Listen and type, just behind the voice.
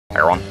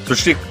everyone.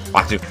 Switch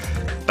back to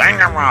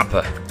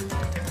Danganronpa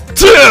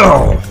 2!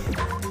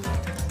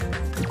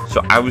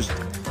 So I was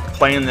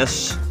playing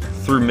this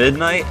through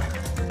midnight,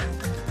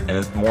 and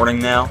it's morning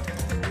now.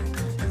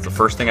 It's the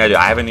first thing I do.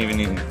 I haven't even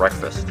eaten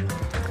breakfast.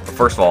 But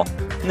first of all, I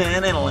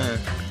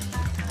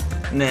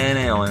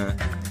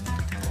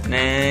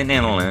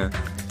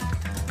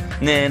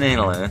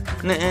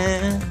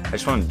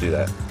just wanted to do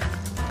that.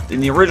 In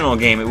the original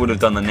game, it would have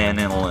done the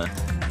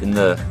in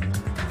the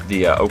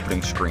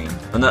opening screen.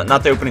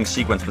 Not the opening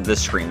sequence, but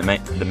this screen,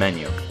 the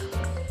menu.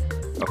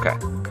 Okay.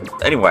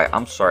 Anyway,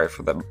 I'm sorry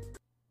for the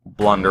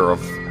blunder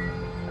of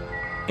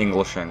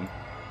Englishing.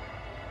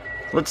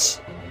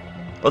 Let's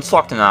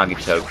talk to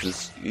Nagito,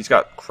 because he's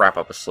got crap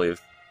up his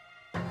sleeve.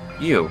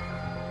 You,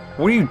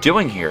 what are you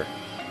doing here?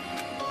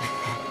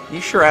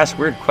 You sure ask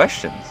weird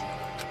questions.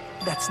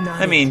 That's not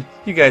I mean,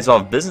 you guys all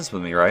have business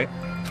with me, right?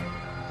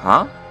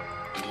 Huh?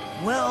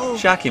 Well...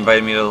 Shaki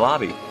invited me to the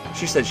lobby.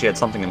 She said she had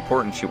something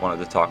important she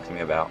wanted to talk to me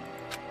about.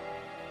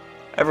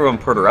 Everyone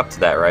put her up to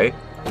that, right?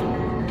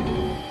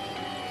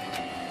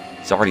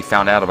 He's already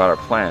found out about our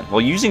plan.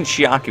 Well, using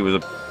Chiaki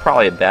was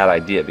probably a bad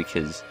idea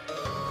because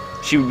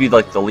she would be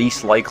like the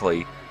least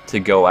likely to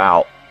go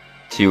out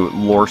to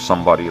lure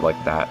somebody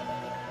like that.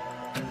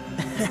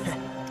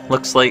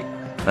 Looks like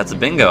that's a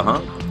bingo,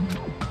 huh?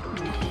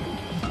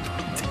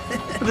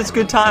 But it's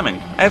good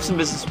timing. I have some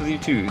business with you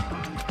too.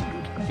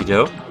 You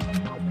do?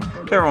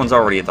 If everyone's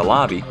already at the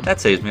lobby, that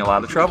saves me a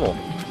lot of trouble.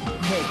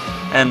 Hey.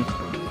 And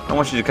I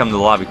want you to come to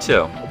the lobby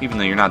too, even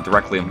though you're not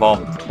directly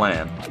involved with the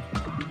plan.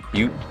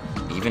 You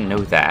even know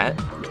that?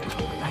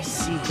 I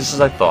see. Just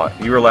as I thought.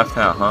 You were left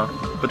out, huh?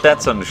 But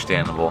that's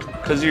understandable,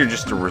 because you're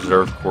just a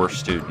reserve course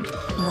student.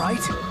 Right?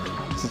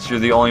 Since you're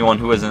the only one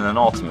who isn't an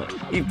ultimate,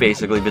 you've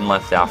basically been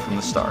left out from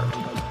the start.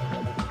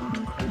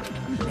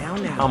 Now.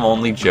 I'm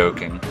only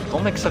joking.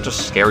 Don't make such a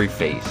scary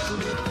face.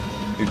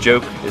 Your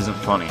joke isn't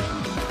funny.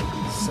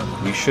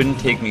 You shouldn't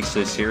take me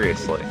so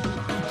seriously.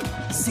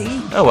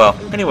 See? Oh well,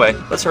 anyway,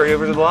 let's hurry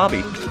over to the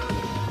lobby.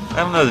 I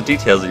don't know the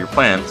details of your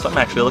plan, so I'm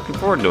actually looking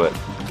forward to it.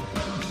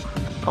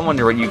 I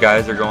wonder what you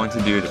guys are going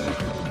to do to me.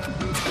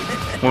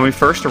 When we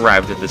first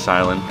arrived at this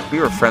island, we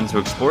were friends who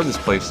explored this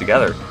place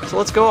together, so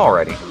let's go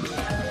already.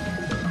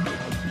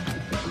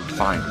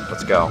 Fine,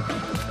 let's go.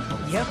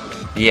 Yep.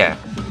 Yeah.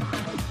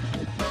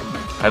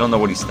 I don't know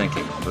what he's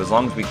thinking, but as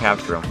long as we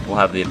capture him, we'll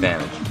have the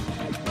advantage.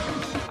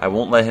 I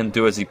won't let him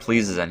do as he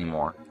pleases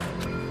anymore.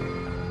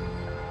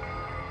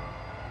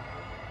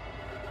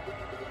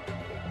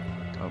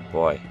 Oh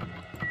boy.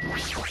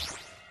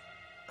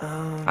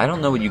 I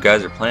don't know what you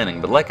guys are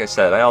planning, but like I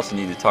said, I also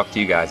need to talk to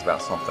you guys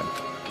about something.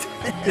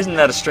 Isn't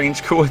that a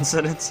strange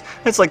coincidence?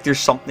 It's like there's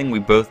something we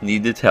both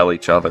need to tell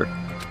each other.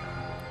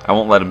 I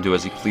won't let him do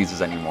as he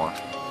pleases anymore.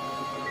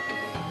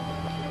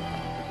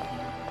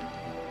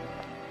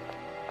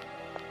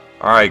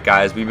 Alright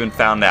guys, we've been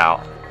found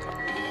out.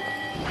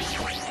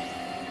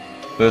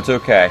 But it's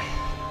okay.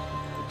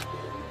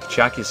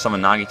 Chiaki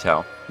summoned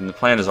Nagito, and the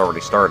plan has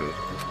already started.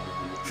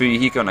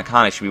 Fuyuhiko and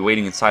Akane should be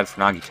waiting inside for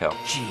Nagito.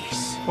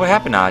 Jeez. What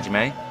happened,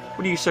 Hajime?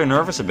 What are you so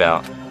nervous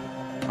about?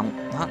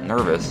 I'm not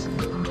nervous.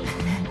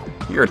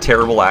 You're a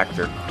terrible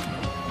actor.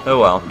 Oh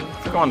well,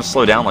 if you're going to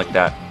slow down like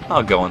that,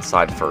 I'll go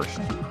inside first.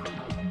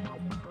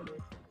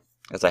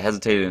 As I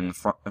hesitated in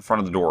front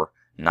of the door,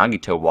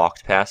 Nagito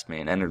walked past me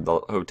and entered the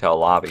hotel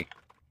lobby.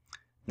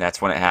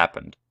 That's when it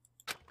happened.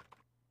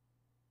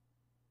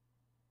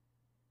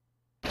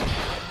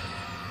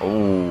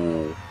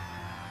 Oh.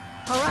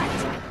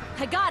 Alright,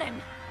 I got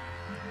him.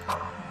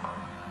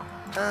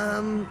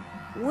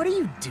 What are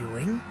you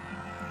doing?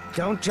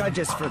 Don't judge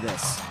us for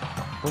this,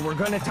 but we're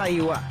gonna tie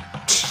you up.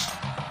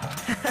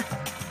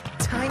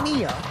 Tie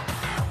me up?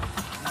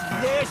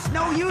 There's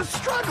no use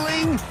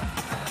struggling!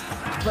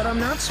 But I'm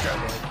not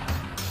struggling.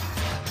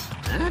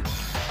 Huh?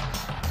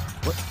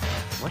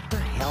 What the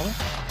hell?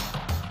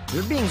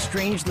 You're being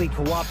strangely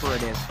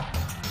cooperative.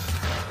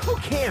 Who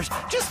cares?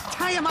 Just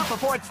tie him up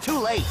before it's too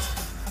late!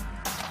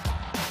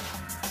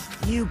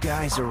 You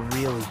guys are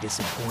really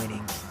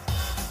disappointing.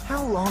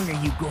 How long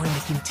are you going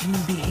to continue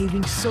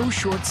behaving so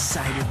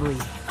short-sightedly?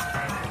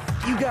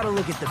 You gotta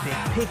look at the big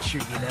picture,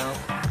 you know?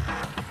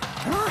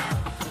 Huh?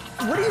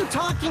 What are you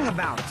talking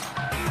about?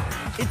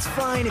 It's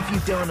fine if you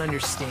don't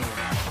understand.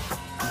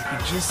 You can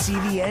just see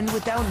the end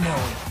without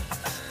knowing.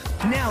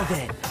 Now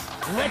then,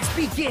 let's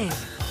begin!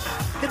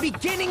 The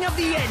beginning of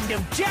the end of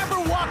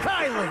Jabberwock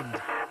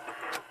Island!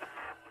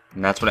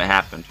 And that's when it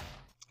happened.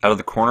 Out of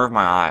the corner of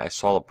my eye, I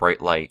saw a bright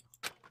light.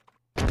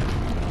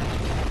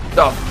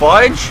 The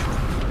fudge?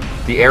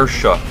 The air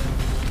shook.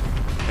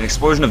 An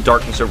explosion of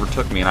darkness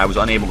overtook me and I was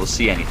unable to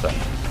see anything.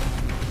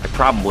 I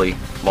probably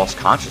lost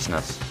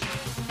consciousness.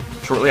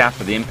 Shortly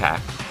after the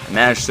impact, I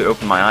managed to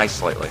open my eyes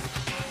slightly.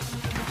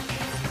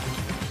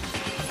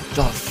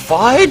 The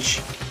fudge?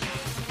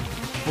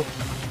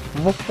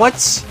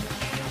 What's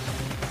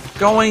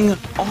going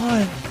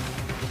on?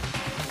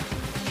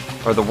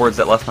 Are the words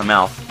that left my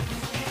mouth,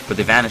 but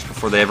they vanished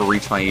before they ever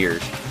reached my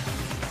ears.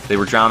 They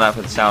were drowned out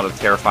by the sound of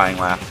terrifying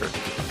laughter.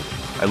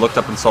 I looked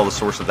up and saw the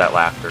source of that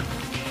laughter.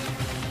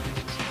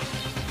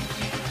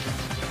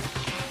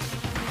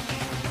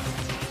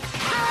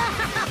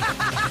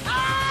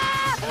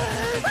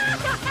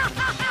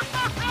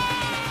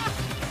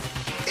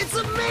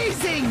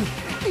 amazing!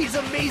 These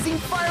amazing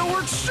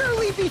fireworks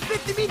surely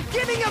befit the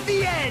beginning of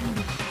the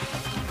end!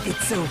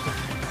 It's over.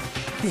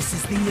 This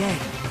is the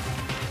end.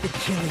 The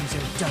killings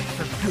are done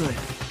for good.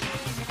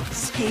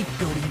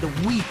 Scapegoating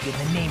the weak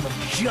in the name of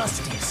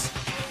justice,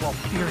 while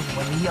fearing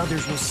when the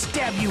others will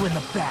stab you in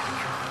the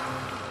back.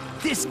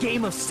 This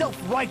game of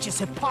self-righteous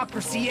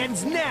hypocrisy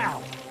ends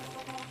now!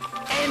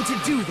 And to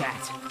do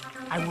that,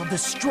 I will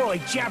destroy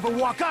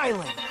Jabberwock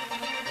Island!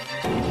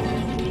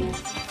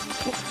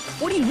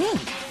 What do you mean?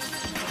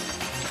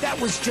 That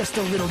was just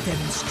a little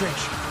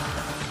demonstration.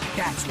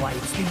 That's why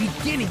it's the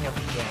beginning of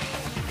the end.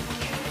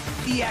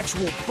 The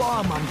actual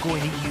bomb I'm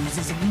going to use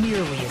isn't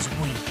nearly as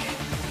weak.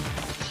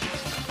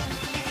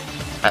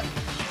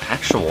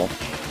 Actual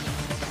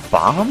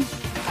bomb?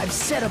 I've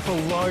set up a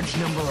large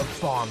number of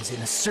bombs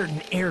in a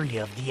certain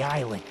area of the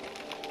island.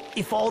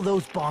 If all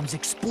those bombs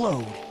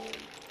explode,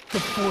 the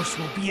force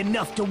will be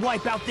enough to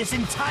wipe out this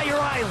entire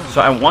island.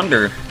 So I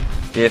wonder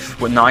if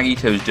what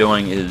Nagito's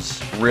doing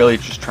is really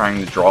just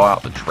trying to draw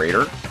out the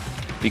traitor,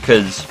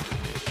 because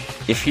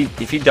if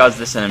he does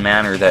this in a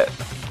manner that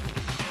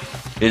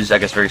is, I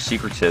guess, very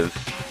secretive,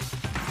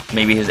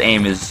 maybe his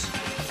aim is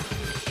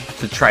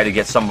to try to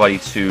get somebody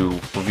to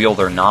reveal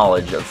their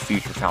knowledge of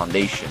Future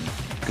Foundation.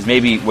 Because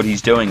maybe what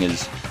he's doing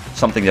is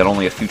something that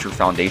only a Future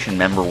Foundation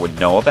member would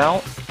know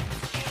about?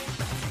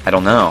 I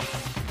don't know.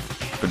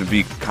 But it'd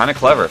be kind of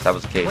clever if that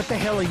was the case. What the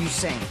hell are you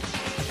saying?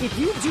 If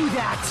you do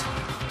that,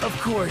 of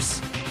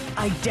course,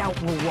 I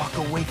doubt we'll walk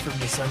away from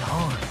this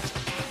unharmed.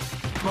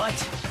 But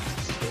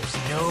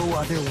there's no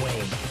other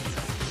way.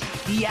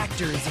 The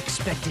actor is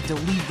expected to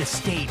leave the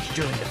stage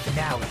during the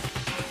finale.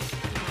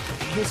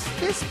 Is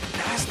this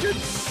bastard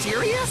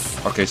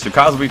serious? Okay, so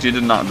Kazuichi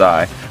did not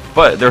die,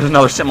 but there's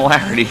another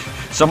similarity.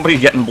 Somebody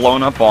getting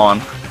blown up on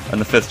in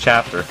the 5th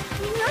chapter.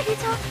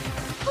 Nagito,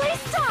 please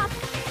stop!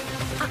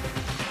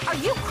 Are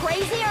you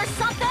crazy or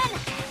something?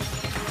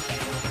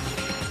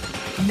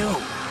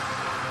 No,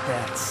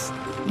 that's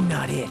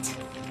not it.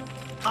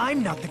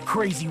 I'm not the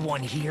crazy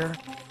one here.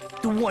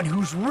 The one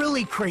who's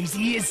really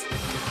crazy is...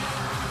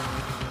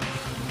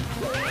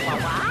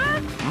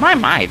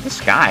 My,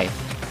 this guy.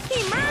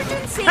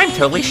 Emergency! I'm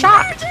totally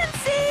shocked.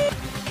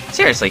 Emergency!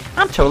 Seriously,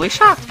 I'm totally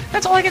shocked.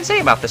 That's all I can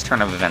say about this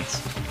turn of events.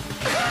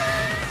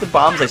 The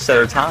bombs I set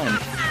are timed.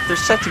 They're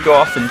set to go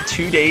off in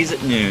 2 days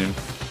at noon.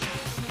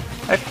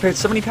 I prepared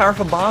so many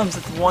powerful bombs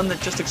that the one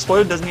that just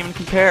exploded doesn't even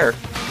compare.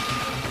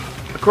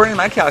 According to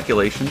my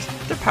calculations,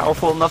 they're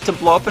powerful enough to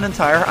blow up an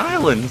entire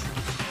island.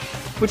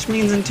 Which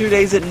means in 2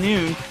 days at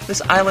noon,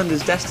 this island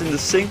is destined to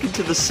sink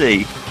into the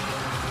sea.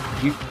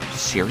 Are you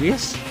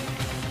serious?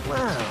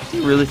 Wow. Do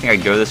you really think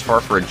I'd go this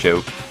far for a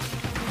joke?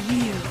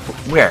 You...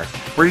 Where?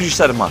 Where did you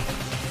set him up?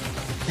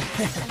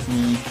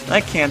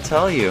 I can't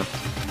tell you.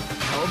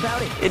 How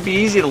about it? It'd be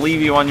easy to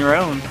leave you on your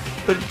own,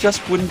 but it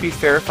just wouldn't be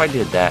fair if I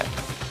did that.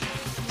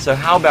 So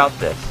how about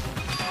this?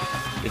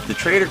 If the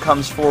traitor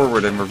comes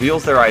forward and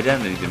reveals their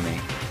identity to me,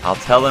 I'll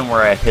tell them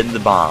where I hid the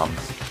bombs.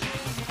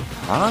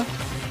 Huh?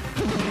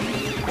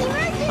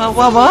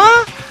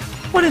 What?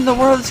 What in the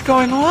world is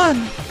going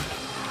on?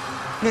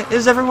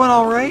 Is everyone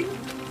alright?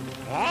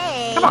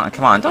 Hey!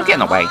 Come on, don't get in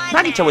the way.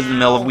 Nagito was in the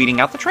middle of weeding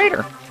out the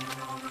traitor.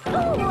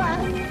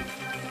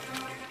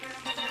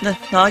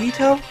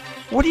 Nagito?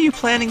 What are you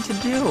planning to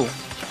do?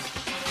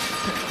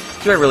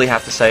 Do I really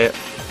have to say it?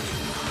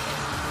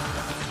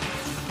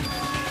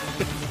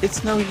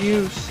 It's no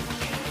use.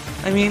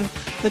 I mean,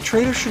 the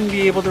traitor shouldn't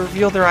be able to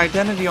reveal their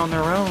identity on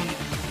their own.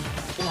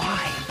 Why?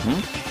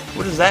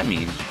 What does that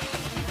mean?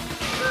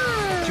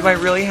 Do I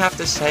really have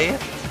to say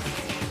it?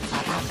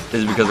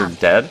 Is it because they're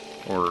dead?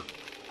 Or...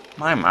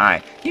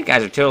 My, you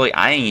guys are totally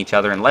eyeing each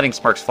other and letting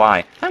sparks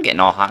fly. I'm getting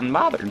all hot and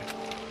bothered.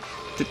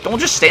 Don't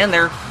just stand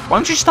there. Why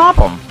don't you stop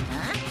him?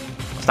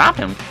 Stop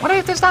him? Why do I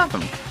have to stop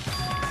him?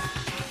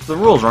 The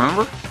rules,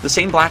 remember? The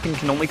same Blacken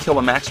can only kill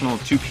a maximum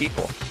of 2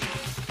 people.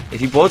 If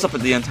he blows up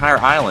the entire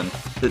island,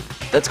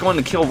 that's going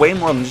to kill way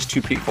more than just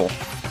 2 people.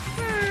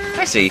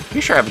 I see. You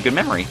sure have a good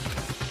memory.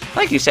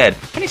 Like you said,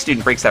 if any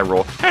student breaks that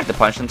rule, I have to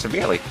punish them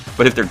severely.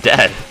 But if they're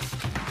dead...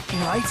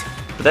 Right?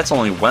 But that's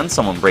only when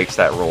someone breaks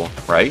that rule,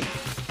 right?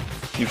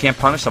 You can't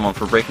punish someone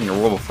for breaking a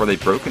rule before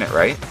they've broken it,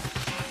 right?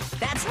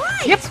 That's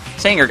right! Yep.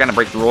 Saying you're gonna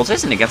break the rules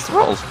isn't against the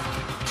rules.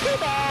 Too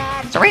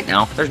bad! So right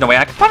now, there's no way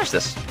I can punish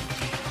this.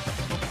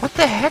 What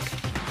the heck?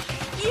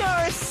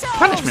 You're so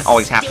Punishment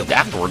always happens stupid.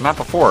 afterward, not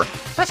before.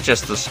 That's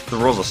just the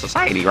rules of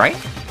society, right?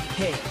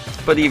 Hey,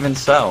 But even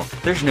so,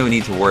 there's no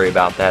need to worry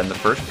about that in the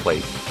first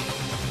place.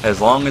 As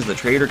long as the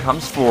traitor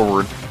comes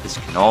forward, this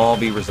can all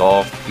be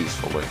resolved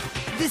peacefully.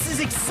 this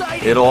is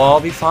exciting! It'll all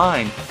be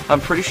fine.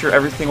 I'm pretty sure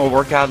everything will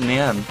work out in the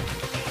end.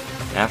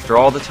 After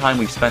all the time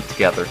we've spent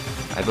together,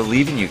 I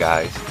believe in you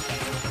guys.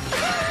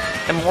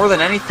 And more than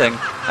anything,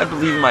 I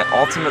believe in my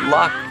ultimate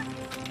luck.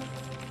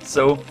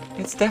 So,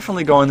 it's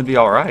definitely going to be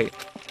alright.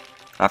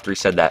 After he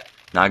said that,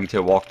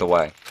 Nagito walked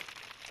away.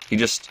 He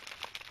just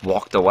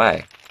walked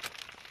away.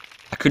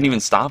 I couldn't even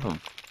stop him.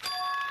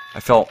 I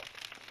felt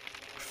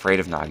afraid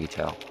of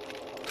Nagito.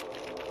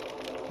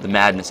 The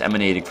madness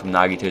emanating from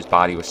Nagito's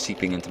body was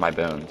seeping into my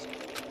bones.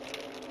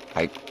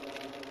 I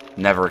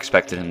never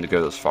expected him to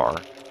go this far.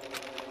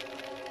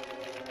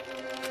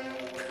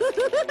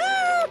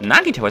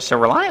 Nagito is so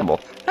reliable.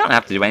 I don't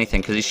have to do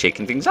anything because he's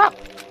shaking things up.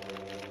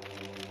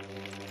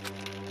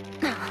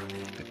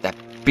 That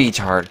beats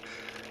hard.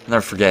 I'll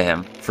never forget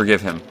him.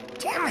 Forgive him.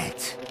 Damn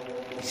it!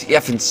 Is he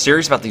effing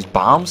serious about these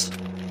bombs?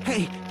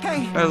 Hey!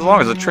 As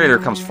long as the traitor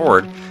comes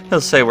forward, he'll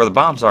say where the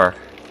bombs are,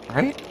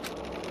 right?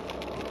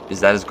 Is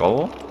that his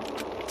goal?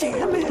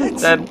 Damn it!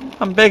 Dad,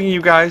 I'm begging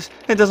you guys.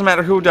 It doesn't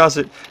matter who does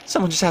it.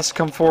 Someone just has to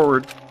come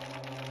forward.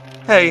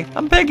 Hey,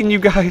 I'm begging you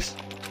guys.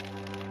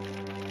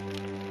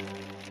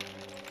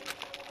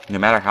 No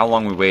matter how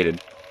long we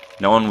waited,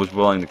 no one was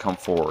willing to come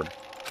forward.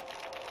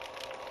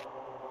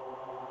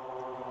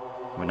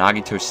 When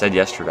Nagito said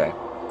yesterday,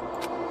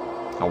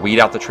 I'll weed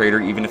out the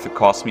traitor even if it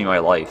costs me my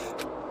life,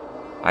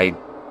 I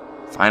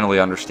finally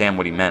understand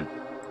what he meant.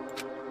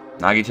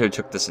 Nagito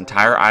took this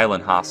entire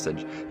island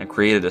hostage and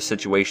created a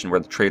situation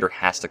where the traitor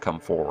has to come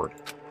forward.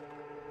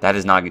 That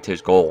is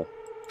Nagito's goal.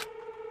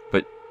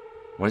 But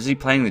what is he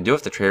planning to do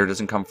if the traitor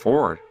doesn't come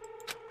forward?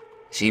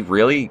 Is he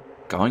really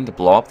going to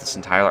blow up this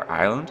entire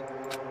island?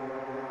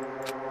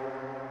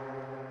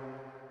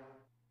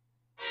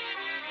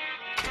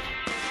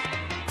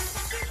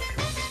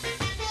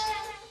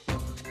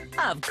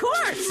 Of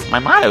course! My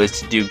motto is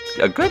to do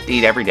a good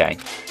deed every day.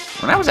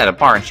 When I was at a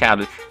bar and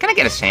shouted, "Can I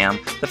get a Sam?"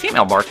 the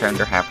female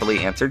bartender happily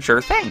answered,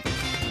 "Sure thing."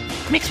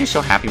 It makes me so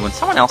happy when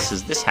someone else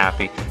is this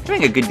happy.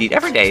 Doing a good deed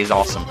every day is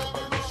awesome.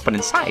 But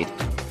inside,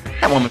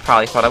 that woman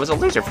probably thought I was a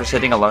loser for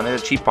sitting alone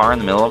at a cheap bar in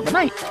the middle of the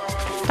night.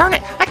 Darn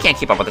it, I can't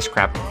keep up with this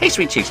crap. Hey,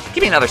 Sweet Cheeks,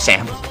 give me another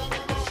Sam.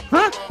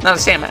 Huh? Not a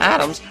Sam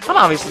Adams. I'm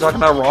obviously talking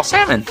about raw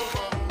salmon.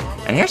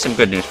 And here's some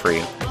good news for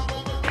you.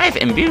 I've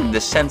imbued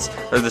the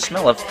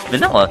smell of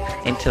vanilla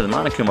into the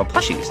Monokuma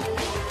plushies.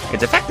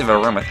 It's effective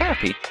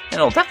aromatherapy, and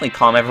it'll definitely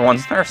calm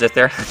everyone's nerves if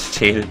they're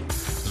agitated.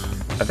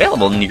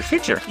 Available in the near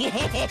future.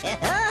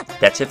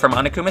 That's it for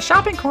Monokuma's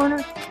shopping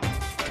corner.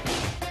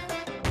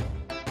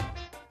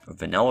 A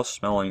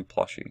vanilla-smelling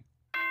plushie.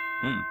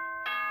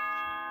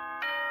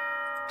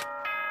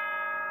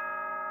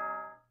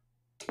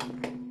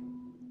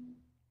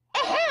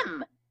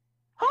 Ahem!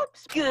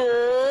 Hopes. Good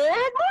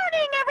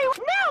morning, everyone.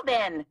 Now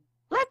then,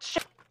 let's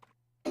show.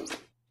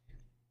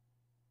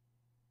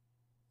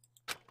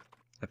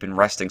 I've been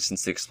resting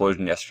since the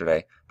explosion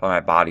yesterday, but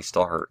my body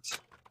still hurts.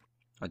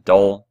 A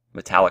dull,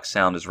 metallic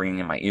sound is ringing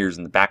in my ears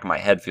and the back of my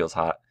head feels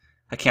hot.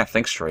 I can't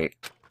think straight.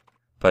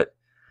 But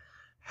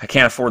I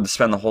can't afford to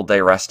spend the whole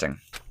day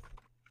resting.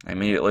 I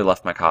immediately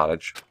left my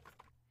cottage.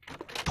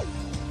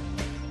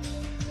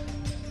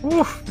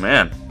 Whew,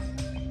 man.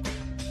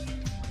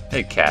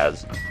 Hey,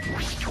 Kaz.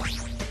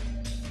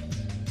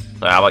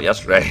 So how about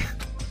yesterday?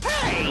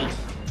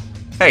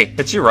 Hey,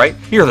 it's you, right?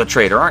 You're the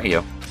traitor, aren't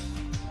you?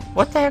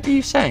 What the heck are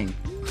you saying?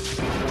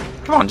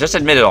 Come on, just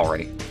admit it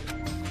already.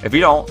 If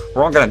you don't,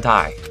 we're all gonna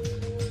die.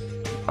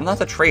 I'm not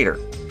the traitor.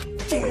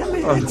 Damn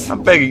it!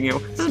 I'm begging you.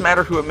 It doesn't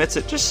matter who admits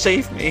it, just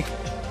save me.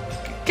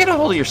 Get a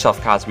hold of yourself,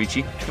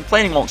 Kazuichi.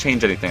 Complaining won't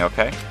change anything,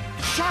 okay?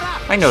 Shut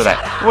up! I know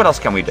that. What else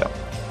can we do?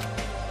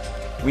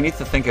 We need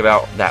to think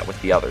about that with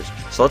the others.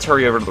 So let's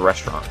hurry over to the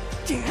restaurant.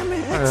 Damn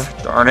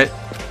it! Darn it.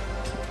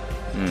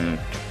 I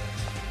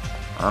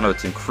don't know,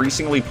 it's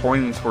increasingly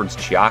pointing towards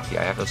Chiaki,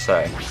 I have to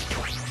say.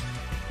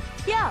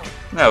 Yo!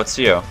 No, it's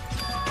you.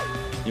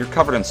 You're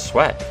covered in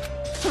sweat.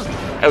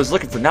 I was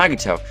looking for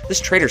Nagito. This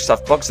traitor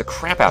stuff bugs the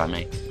crap out of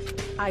me.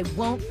 I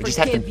won't I just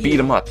have to beat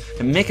him up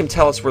and make him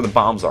tell us where the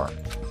bombs are.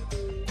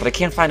 But I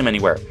can't find him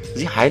anywhere. Is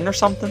he hiding or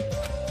something?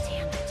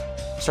 Damn it.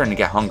 I'm starting to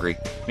get hungry.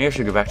 Maybe I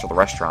should go back to the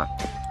restaurant.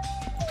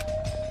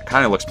 It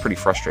kind of looks pretty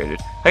frustrated.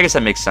 I guess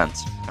that makes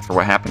sense after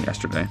what happened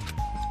yesterday.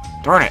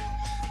 Darn it.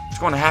 What's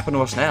going to happen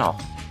to us now?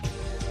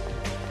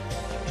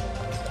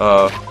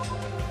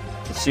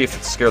 Let's see if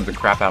it scared the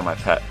crap out of my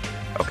pet.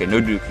 Okay,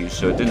 no dookies,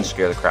 so it didn't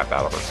scare the crap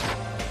out of her.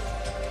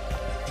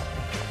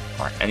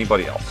 Alright,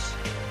 anybody else?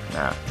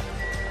 Nah.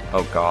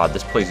 Oh god,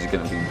 this place is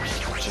gonna be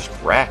just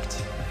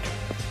wrecked.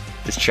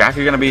 Is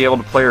Chiaki gonna be able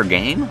to play her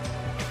game?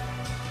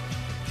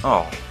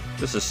 Oh,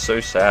 this is so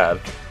sad.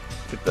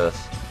 Look at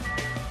this.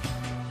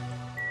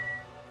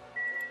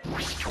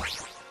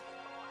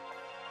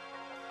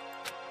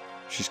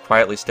 She's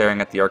quietly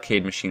staring at the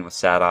arcade machine with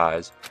sad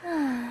eyes.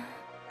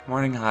 Good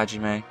morning,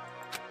 Hajime.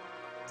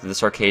 Did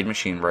this arcade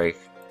machine break?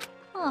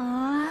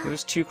 Aww. It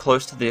was too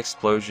close to the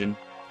explosion.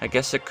 I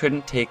guess it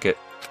couldn't take it.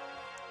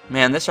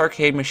 Man, this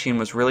arcade machine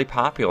was really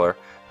popular,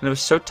 and it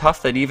was so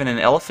tough that even an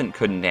elephant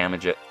couldn't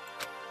damage it.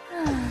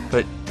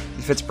 But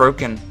if it's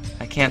broken,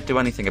 I can't do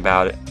anything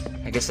about it.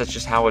 I guess that's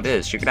just how it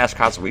is. You can ask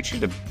Kazuichi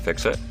to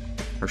fix it.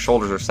 Her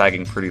shoulders are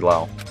sagging pretty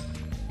low.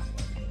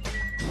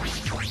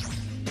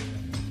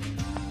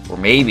 Or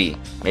maybe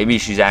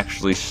she's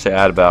actually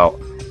sad about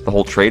the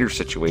whole traitor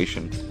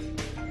situation.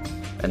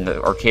 And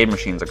the arcade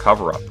machine's a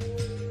cover-up.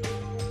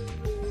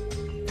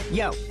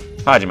 Yo!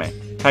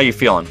 Hajime, how you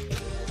feeling?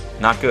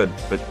 Not good,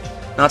 but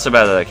not so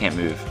bad that I can't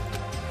move.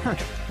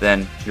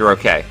 Then you're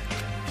okay.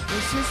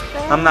 This is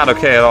bad. I'm not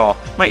okay at all.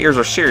 My ears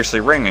are seriously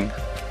ringing.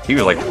 He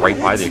was like right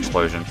by the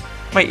explosion.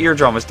 My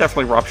eardrum is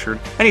definitely ruptured.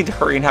 I need to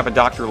hurry and have a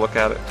doctor look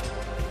at it.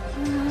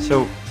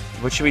 So,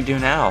 what should we do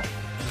now?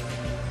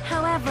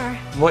 However...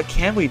 What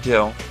can we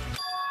do?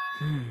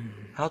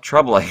 How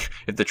troubling.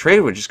 If the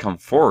trader would just come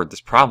forward,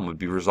 this problem would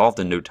be resolved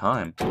in no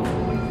time.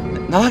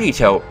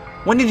 Nagito,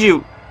 when did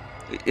you...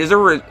 Is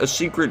there a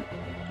secret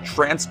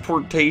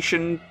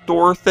transportation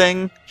door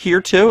thing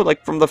here too?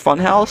 Like from the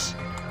funhouse?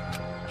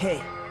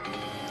 Hey.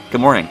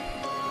 Good morning.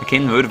 I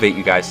came to motivate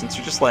you guys since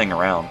you're just laying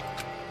around.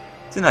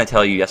 Didn't I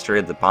tell you yesterday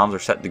that the bombs are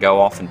set to go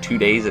off in 2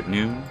 days at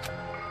noon?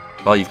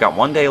 Well, you've got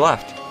 1 day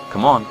left.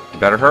 Come on, you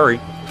better hurry.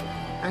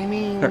 I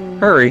mean...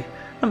 Hurry?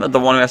 I'm not the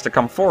one who has to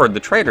come forward. The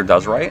trader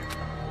does, right?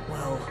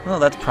 Well,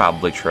 that's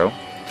probably true.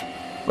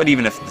 But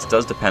even if this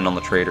does depend on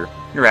the trader,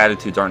 your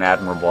attitudes aren't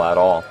admirable at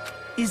all.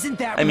 Isn't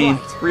that I mean,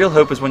 right? real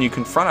hope is when you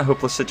confront a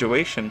hopeless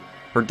situation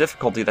or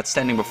difficulty that's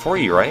standing before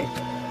you, right?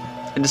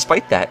 And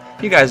despite that,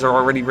 you guys are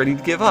already ready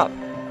to give up.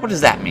 What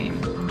does that mean?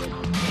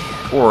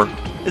 Or,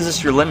 is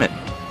this your limit?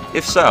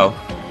 If so,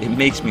 it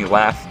makes me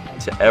laugh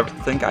to ever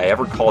think I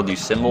ever called you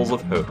symbols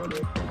of hope.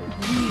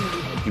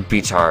 You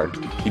beachard.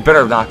 You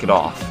better knock it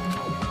off.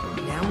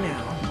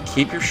 Now.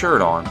 Keep your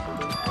shirt on.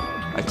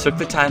 I took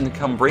the time to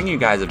come bring you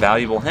guys a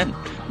valuable hint.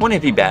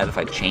 Wouldn't it be bad if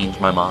I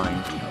changed my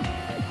mind?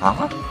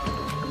 Huh?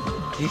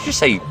 Did you just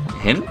say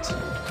hint?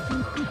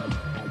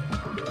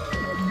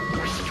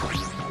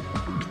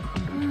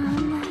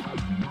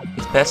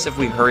 It's best if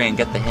we hurry and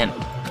get the hint.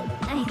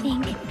 I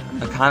think...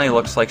 Akane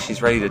looks like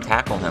she's ready to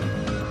tackle him.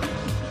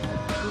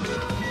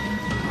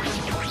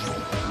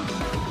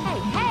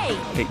 Hey!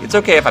 Hey, it's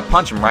okay if I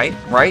punch him, right?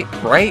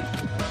 Right?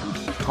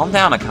 Calm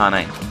down,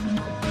 Akane.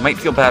 You might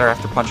feel better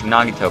after punching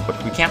Nagito, but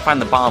if we can't find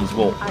the bombs,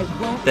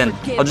 then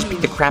I'll just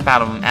beat the crap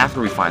out of him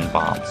after we find the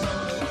bombs.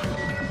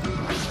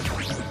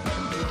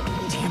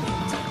 Damn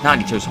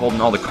it. Nagito's holding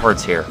all the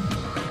cards here.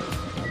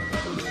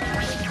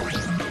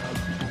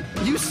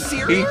 You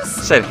He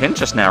serious? said hint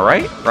just now,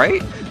 right?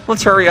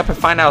 Let's hurry up and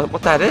find out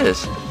what that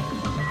is.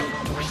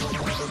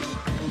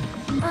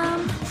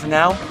 For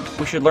now,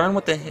 we should learn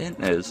what the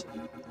hint is.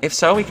 If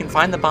so, we can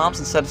find the bombs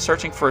instead of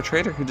searching for a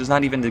traitor who does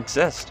not even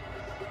exist.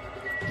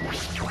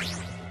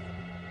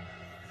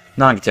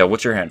 Nagito,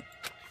 what's your hint?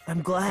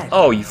 I'm glad.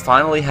 Oh, you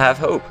finally have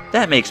hope.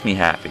 That makes me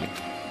happy.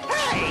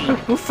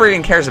 Who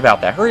friggin' cares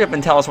about that? Hurry up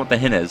and tell us what the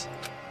hint is.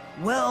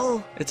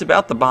 Well... It's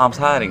about the bomb's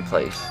hiding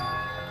place.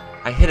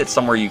 I hid it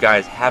somewhere you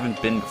guys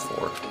haven't been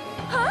before.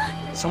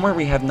 Huh? Somewhere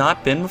we have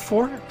not been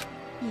before?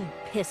 You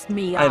pissed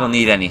me off. I don't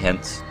need any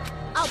hints.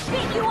 I'll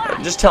beat you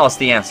up! Just tell us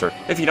the answer.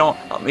 If you don't,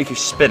 I'll make you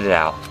spit it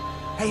out.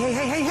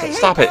 Hey,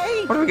 Stop it!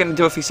 hey. What are we gonna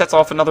do if he sets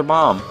off another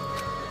bomb?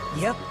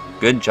 Yep.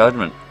 Good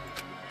judgment.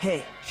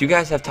 Hey. If you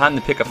guys have time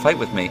to pick a fight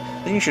with me,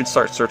 then you should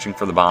start searching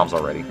for the bombs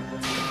already.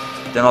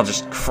 Then I'll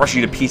just crush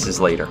you to pieces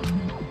later.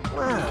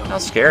 Wow. How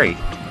scary.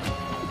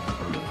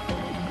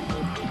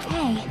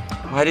 Hey.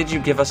 Why did you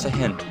give us a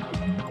hint?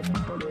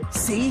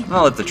 See?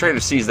 Well, if the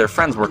trader sees their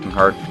friends working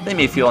hard, they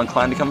may feel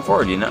inclined to come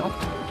forward, you know?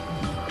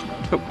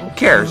 Who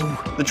cares?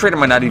 The trader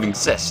might not even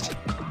exist.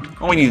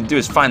 All we need to do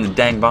is find the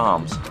dang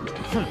bombs.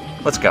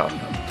 Let's go.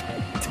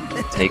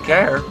 Take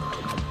care.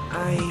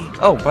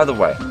 Oh, by the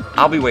way,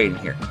 I'll be waiting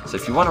here. So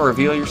if you want to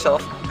reveal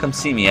yourself, come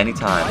see me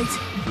anytime.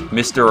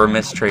 Mr. or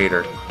Miss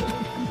Trader.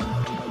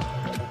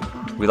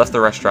 We left the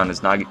restaurant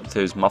as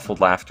Nagito's muffled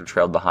laughter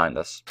trailed behind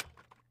us.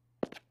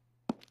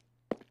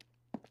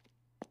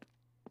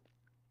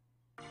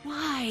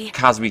 Why?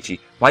 Kazuichi,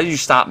 why did you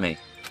stop me?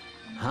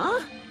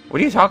 Huh?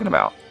 What are you talking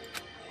about?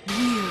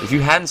 If you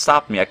hadn't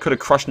stopped me, I could have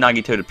crushed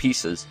Nagito to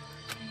pieces.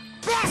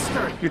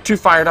 Bastard! You're too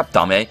fired up,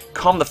 dummy.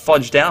 Calm the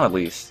fudge down at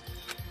least.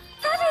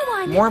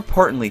 Everyone! More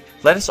importantly,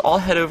 let us all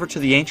head over to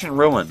the ancient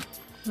ruin.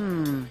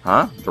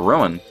 Huh? The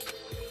ruin?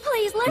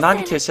 Please listen!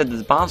 Nagito said that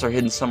the bombs are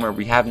hidden somewhere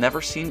we have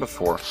never seen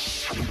before.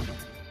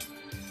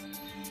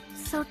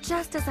 So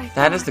just as I thought...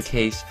 That is the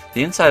case.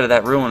 The inside of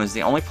that ruin is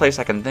the only place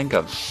I can think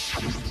of.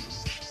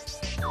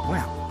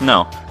 Well...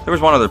 No, there was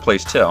one other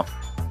place too.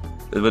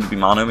 Would it be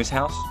Monomi's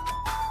house?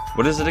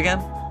 What is it again?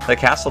 That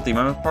castle at the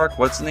amusement park?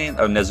 What's the name?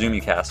 Oh,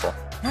 Nezumi Castle.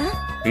 Huh?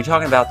 Are you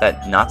talking about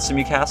that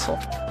Natsumi Castle?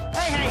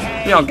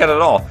 You don't get it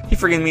at all. He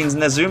freaking means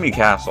Nezumi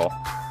Castle.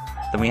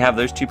 Then we have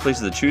those two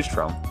places to choose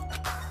from.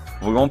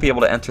 We won't be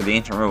able to enter the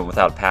ancient ruin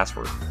without a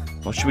password.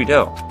 What should we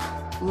do?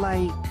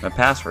 Like... A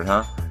password,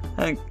 huh?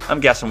 I'm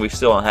guessing we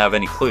still don't have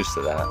any clues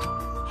to that.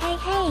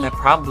 Hey! That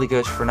probably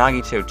goes for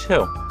Nagito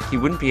too. He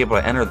wouldn't be able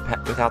to enter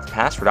without the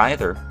password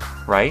either,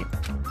 right?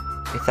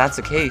 If that's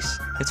the case,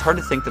 it's hard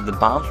to think that the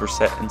bombs were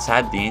set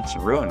inside the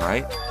ancient ruin,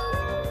 right?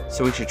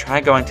 So we should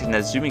try going to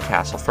Nezumi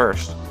Castle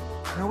first.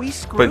 Are we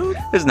screwed?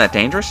 But isn't that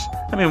dangerous?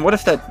 I mean, what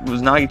if that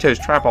was Nagito's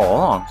trap all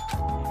along?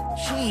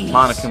 Jeez.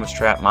 Monokuma's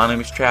trap,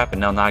 Monomi's trap,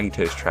 and now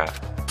Nagito's trap.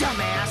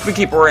 Dumbass. If we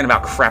keep worrying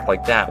about crap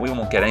like that, we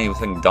won't get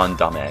anything done,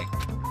 dumb egg.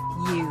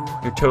 You.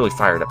 You're totally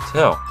fired up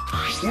too.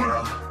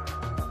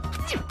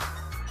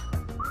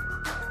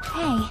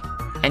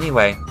 Hey.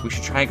 Anyway, we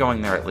should try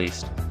going there at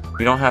least.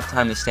 We don't have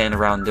time to stand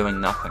around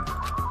doing nothing.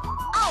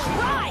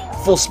 Alright!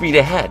 Full speed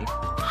ahead.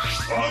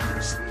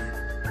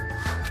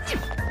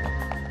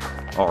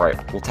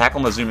 Alright, we'll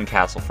tackle Nezumi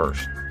Castle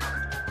first.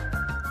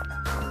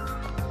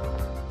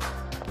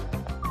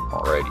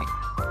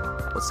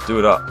 Alrighty. Let's do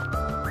it up.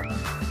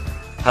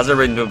 How's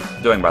everybody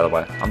doing, by the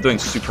way? I'm doing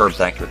superb,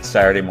 thank you. It's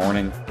Saturday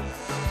morning.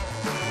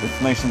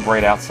 It's nice and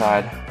bright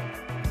outside.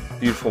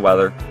 Beautiful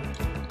weather.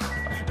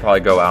 I should probably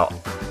go out.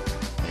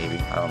 Maybe.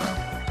 I don't know.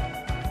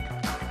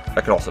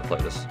 I could also play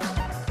this.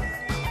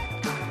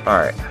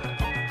 Alright.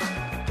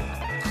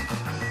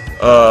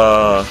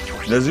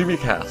 Nezumi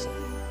Castle.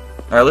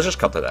 Alright, let's just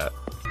cut to that.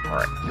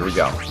 Alright, here we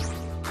go.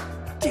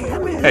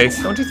 Damn it! Hey,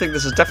 don't you think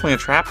this is definitely a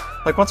trap?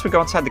 Like, once we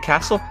go inside the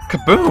castle,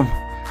 kaboom!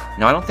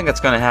 No, I don't think that's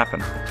gonna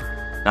happen.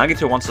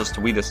 Nagito wants us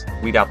to weed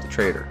out the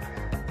traitor.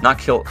 Not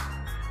kill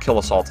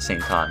us all at the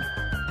same time.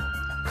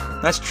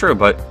 That's true,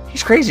 but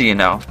he's crazy, you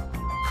know.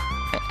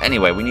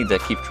 Anyway, we need to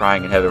keep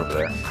trying and head over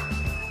there.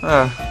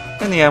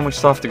 In the end, we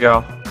still have to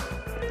go.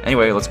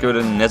 Anyway, let's go to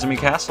Nezumi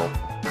Castle.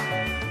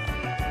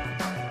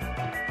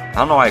 I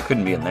don't know why I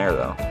couldn't be in there,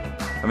 though.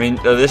 I mean,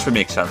 this would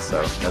make sense,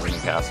 though.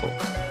 Nezumi Castle.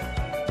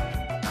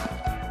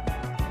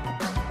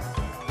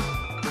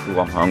 Ooh,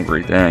 I'm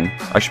hungry. Dang.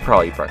 I should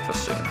probably eat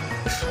breakfast soon.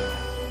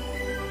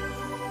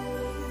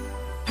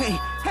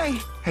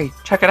 Hey,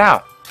 check it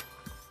out.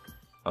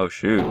 Oh,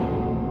 shoot.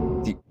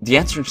 The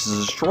entrance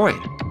is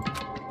destroyed.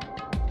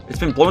 It's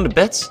been blown to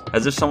bits,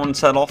 as if someone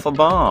set off a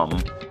bomb.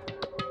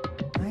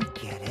 I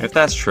get it. If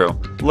that's true,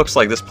 it looks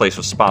like this place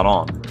was spot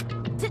on.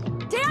 Damn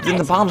Then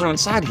the it! bombs are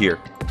inside here.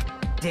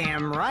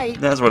 Damn right.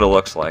 That's what it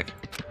looks like.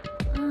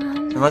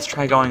 And let's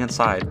try going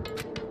inside.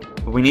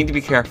 But we need to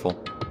be careful.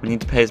 We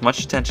need to pay as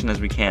much attention as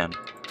we can.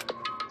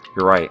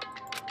 You're right.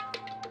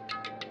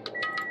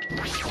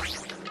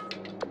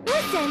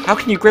 Listen! How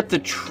can you grip the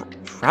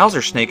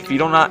trouser snake if you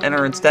do not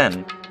enter its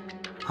den?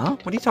 Huh?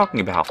 What are you talking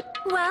about?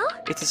 Well,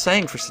 It's a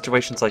saying for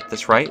situations like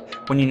this, right?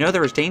 When you know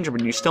there is danger,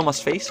 but you still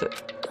must face it.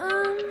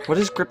 What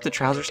does grip the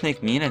trouser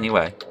snake mean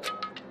anyway?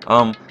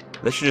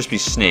 This should just be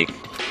snake.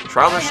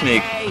 Trouser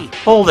snake,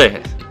 hold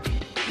it!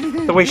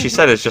 The way she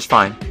said it is just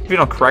fine. If you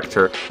don't correct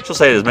her, she'll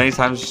say it as many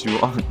times as you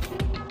want.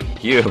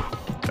 You.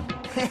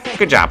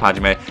 Good job,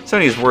 Hajime. So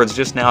many of these words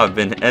just now have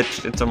been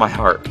etched into my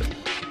heart.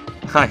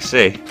 I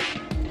see.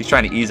 He's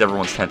trying to ease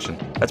everyone's tension.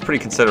 That's pretty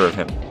considerate of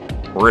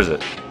him. Or is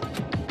it?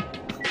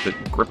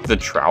 Grip the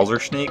trouser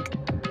snake?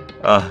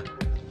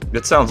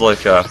 It sounds like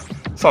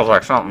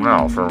something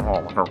else.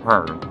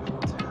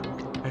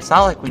 It's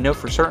not like we know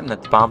for certain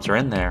that the bombs are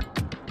in there.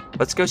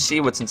 Let's go see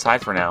what's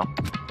inside for now.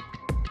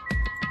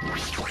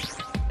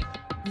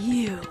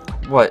 you.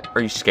 What,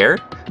 are you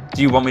scared?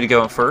 Do you want me to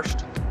go in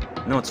first?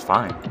 No, it's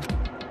fine.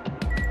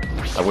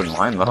 I wouldn't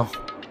mind, though.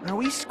 Are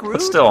we screwed?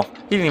 But still,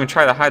 he didn't even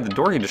try to hide the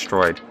door he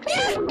destroyed.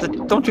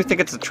 Don't you think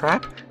it's a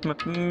trap?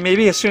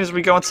 Maybe as soon as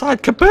we go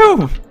inside,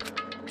 kaboom!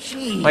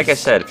 Jeez. Like I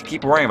said, if you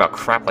keep worrying about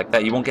crap like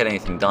that, you won't get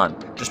anything done.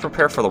 Just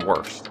prepare for the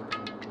worst.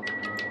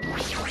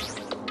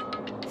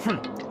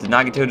 Did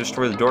Nagito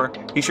destroy the door?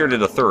 He sure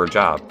did a thorough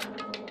job.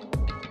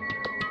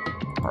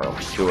 Alright,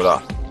 let's do it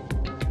up.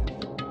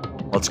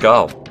 Let's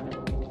go.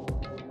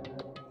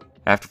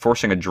 After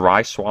forcing a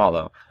dry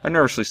swallow, I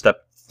nervously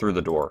stepped through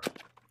the door.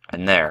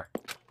 And there.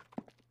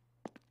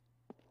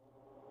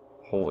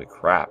 Holy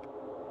crap.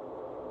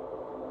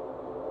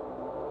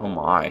 Oh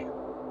my.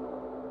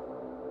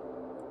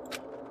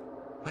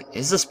 What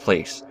is this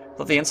place? I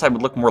thought the inside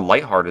would look more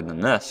lighthearted than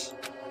this.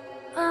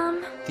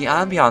 The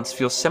ambiance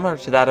feels similar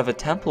to that of a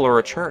temple or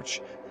a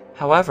church.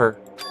 However,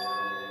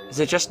 is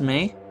it just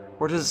me?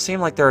 Or does it seem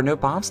like there are no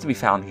bombs to be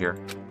found here?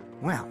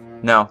 Well,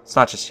 No, it's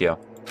not just you.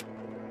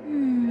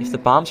 If the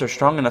bombs are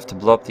strong enough to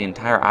blow up the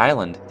entire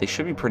island, they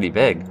should be pretty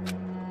big.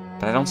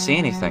 But I don't see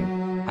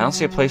anything. I don't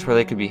see a place where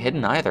they could be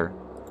hidden either.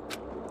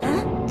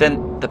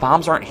 Then the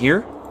bombs aren't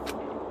here?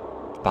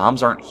 The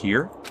bombs aren't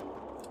here?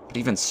 But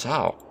even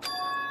so,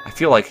 I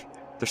feel like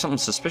there's something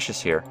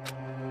suspicious here.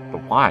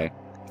 But why?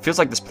 It feels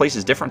like this place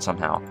is different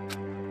somehow.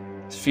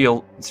 It's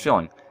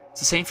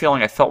the same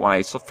feeling I felt when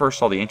I first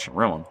saw the ancient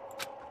ruin.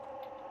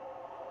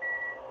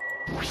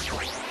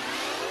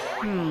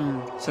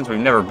 Since we've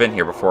never been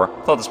here before,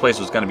 I thought this place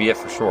was going to be it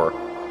for sure.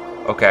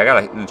 Okay, I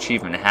got an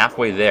achievement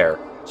halfway there,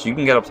 so you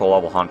can get up to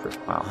level 100.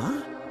 Wow.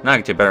 huh?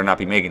 Nagito better not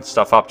be making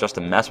stuff up just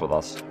to mess with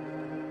us.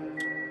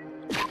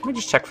 Let me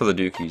just check for the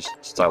dookies,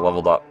 since I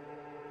leveled up.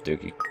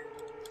 Dookie.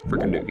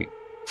 Freaking dookie.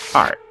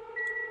 Alright.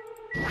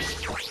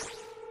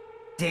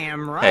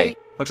 Damn right. Hey,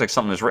 looks like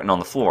something is written on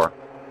the floor.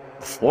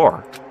 The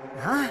floor?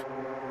 Huh?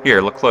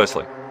 Here, look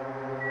closely.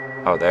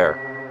 Oh,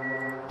 there.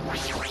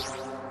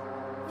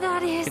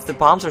 That is... If the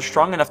bombs are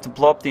strong enough to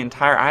blow up the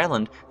entire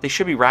island, they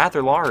should be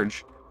rather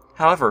large.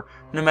 However,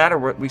 no matter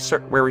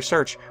where we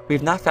search, we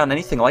have not found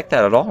anything like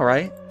that at all,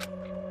 right?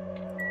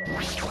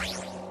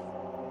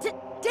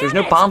 There's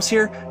no bombs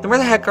here? Then where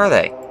the heck are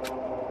they?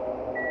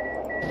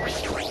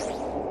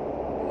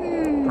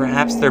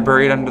 Perhaps they're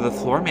buried under the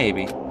floor,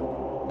 maybe.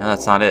 No,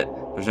 that's not it.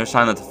 There's no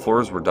sign that the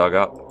floors were dug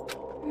up.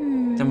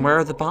 Then where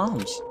are the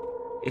bombs?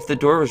 If the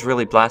door was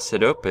really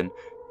blasted open,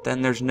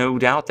 then there's no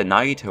doubt that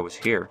Nagito was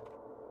here.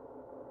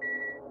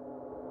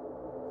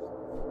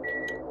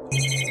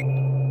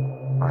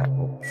 Alright,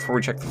 well, before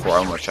we check the floor,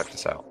 I want to check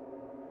this out.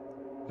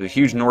 There's a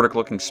huge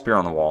Nordic-looking spear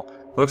on the wall.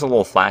 It looks a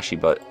little flashy,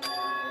 but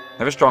I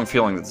have a strong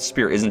feeling that the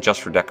spear isn't just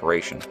for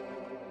decoration.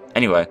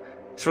 Anyway,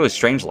 it's really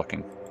strange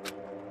looking.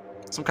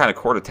 Some kind of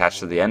cord attached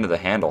to the end of the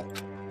handle.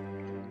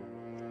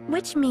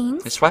 Which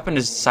means? This weapon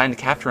is designed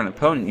to capture an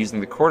opponent using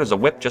the cord as a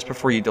whip just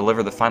before you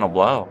deliver the final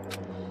blow.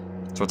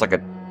 So it's like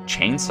a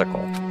chain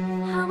sickle.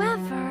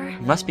 However...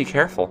 You must be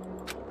careful.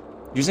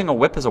 Using a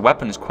whip as a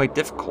weapon is quite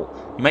difficult.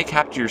 You might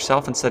capture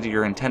yourself instead of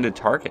your intended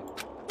target.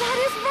 That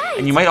is right!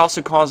 And you might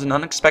also cause an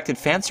unexpected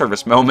fan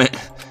service moment.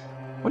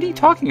 What are you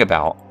talking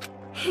about?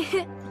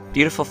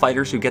 Beautiful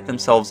fighters who get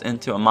themselves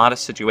into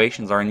immodest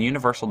situations are in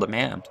universal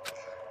demand.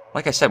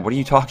 Like I said, what are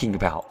you talking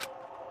about?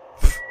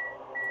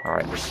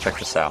 Alright, let's check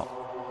this out.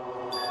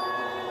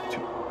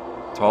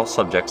 To all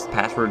subjects, the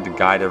password to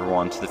guide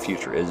everyone to the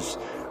future is...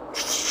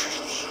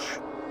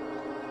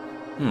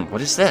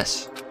 what is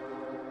this?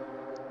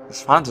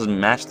 This font doesn't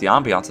match the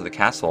ambiance of the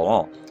castle at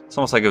all. It's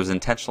almost like it was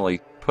intentionally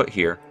put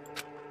here.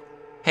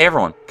 Hey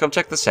everyone, come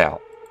check this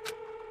out.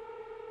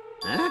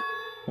 Huh?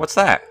 What's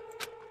that?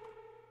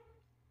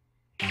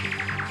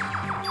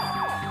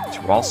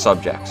 To all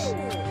subjects.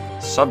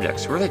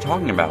 Subjects? Who are they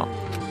talking about?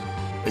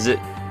 Is it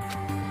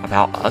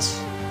about us?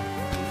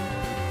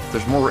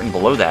 There's more written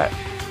below that.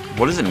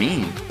 What does it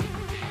mean?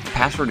 The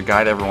password to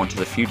guide everyone to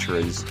the future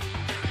is...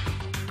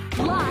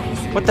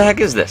 Lies. What the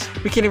heck is this?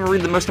 We can't even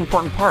read the most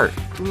important part.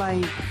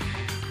 Like...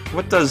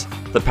 What does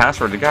the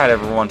password to guide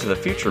everyone to the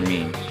future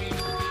mean?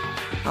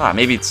 Ah,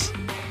 maybe it's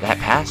that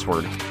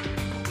password.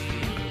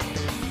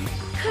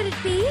 Could it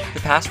be? The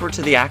password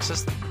to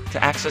access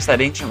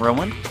that ancient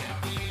ruin?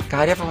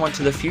 Guide everyone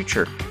to the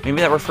future.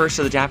 Maybe that refers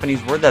to the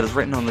Japanese word that is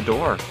written on the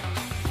door.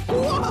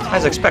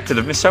 As expected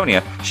of Miss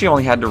Sonia, she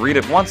only had to read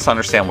it once to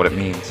understand what it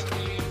means.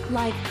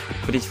 Like...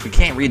 But if we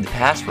can't read the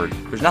password,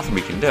 there's nothing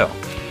we can do.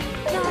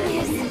 That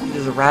is... It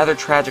is a rather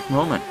tragic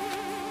moment.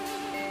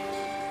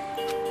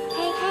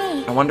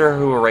 Hey. I wonder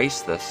who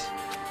erased this.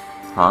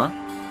 Huh?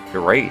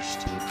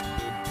 Erased?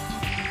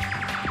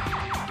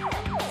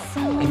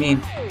 I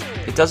mean,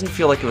 it doesn't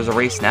feel like it was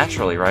erased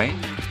naturally, right?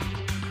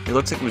 It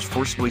looks like it was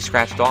forcibly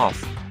scratched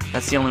off.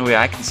 That's the only way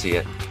I can see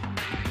it.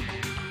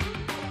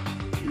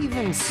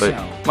 Even so...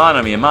 But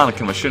Manami and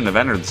Monokuma shouldn't have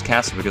entered this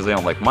castle because they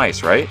don't like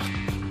mice, right?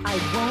 I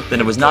won't... Then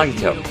it was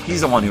Nagito.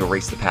 He's the one who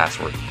erased the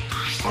password.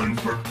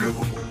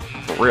 Unforgivable.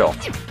 For real.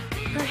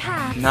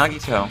 Perhaps...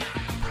 Nagito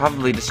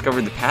probably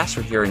discovered the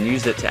password here and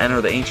used it to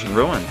enter the ancient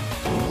ruin.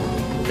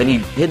 Then he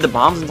hid the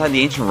bombs inside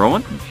the ancient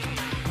ruin?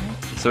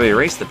 So he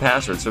erased the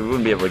password so we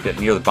wouldn't be able to get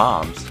near the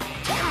bombs.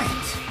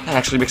 That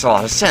actually makes a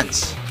lot of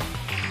sense.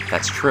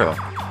 That's true.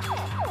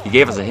 He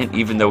gave us a hint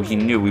even though he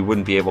knew we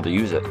wouldn't be able to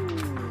use it.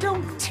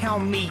 Don't tell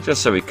me...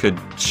 Just so he could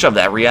shove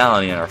that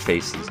reality in our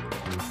faces.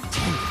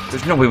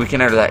 There's no way we can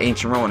enter that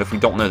ancient ruin if we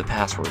don't know the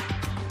password.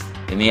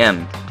 In the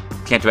end,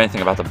 we can't do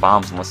anything about the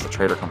bombs unless the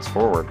traitor comes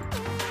forward.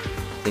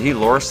 Did he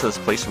lure us to this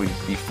place so we'd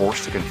be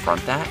forced to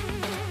confront that?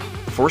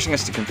 Forcing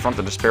us to confront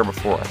the despair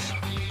before us.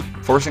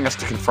 Forcing us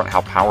to confront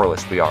how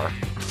powerless we are.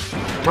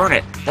 Burn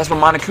it! That's what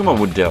Monokuma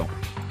would do!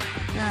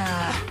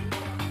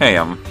 Hey,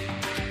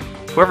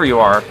 whoever you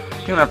are,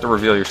 you don't have to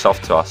reveal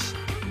yourself to us.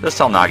 Just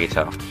tell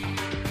Nagito.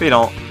 If you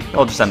don't,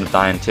 you'll just end up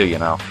dying too, you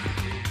know.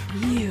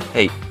 You...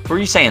 Hey, who are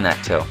you saying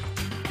that to?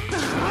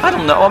 I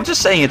don't know, I'm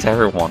just saying it to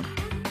everyone.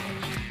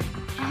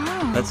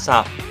 Oh. Let's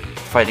stop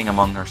fighting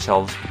among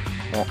ourselves.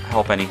 Won't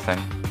help anything.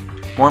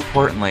 More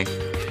importantly,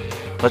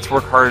 let's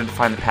work harder to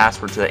find the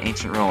password to the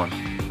ancient ruin,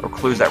 or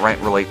clues that might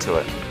relate to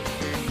it.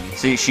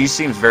 See, she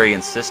seems very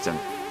insistent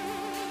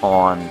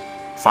on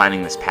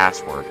finding this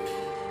password.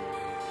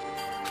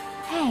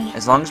 Hey.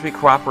 As long as we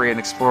cooperate and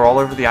explore all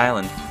over the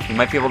island, we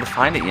might be able to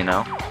find it, you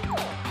know?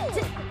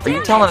 Are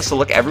you telling us to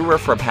look everywhere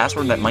for a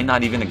password that might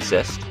not even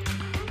exist?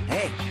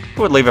 Hey,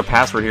 Who would leave a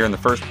password here in the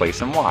first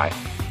place, and why?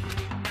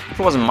 If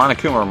it wasn't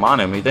Monokuma or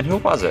Manumi, then who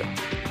was it?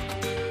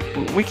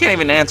 We can't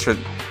even answer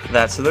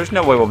that, so there's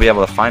no way we'll be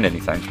able to find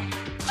anything.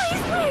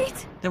 Please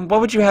wait. Then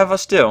what would you have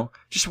us do?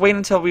 Just wait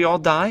until we all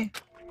die?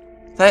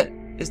 That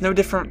is no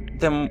different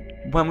than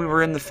when we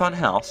were in the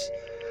funhouse.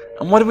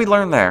 And what did we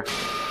learn there?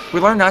 We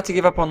learned not to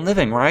give up on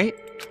living, right?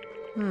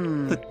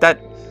 That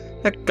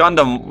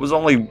Gundam was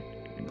only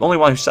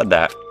one who said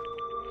that.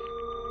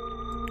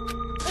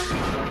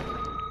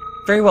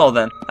 Very well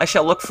then, I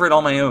shall look for it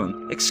on my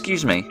own.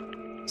 Excuse me.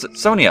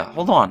 Sonia,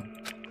 hold on.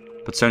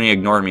 But Sonia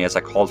ignored me as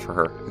I called for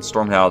her and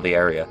stormed out of the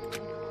area.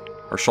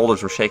 Her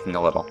shoulders were shaking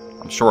a little.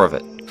 I'm sure of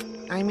it.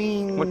 I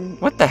mean...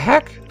 What the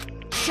heck?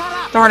 Shut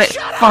up! Darn it!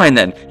 Fine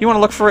then. You want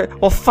to look for it?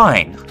 Well,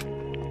 fine.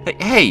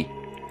 Hey!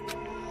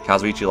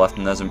 Kazuichi left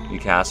the Nezuki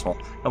castle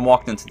and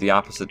walked into the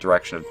opposite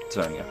direction of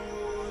Sonia.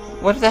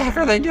 What the heck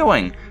are they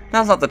doing?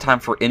 Now's not the time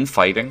for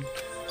infighting.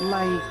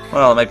 Like...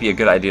 Well, it might be a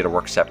good idea to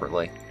work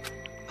separately.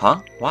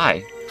 Huh?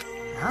 Why?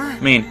 Huh? I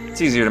mean,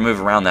 it's easier to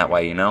move around that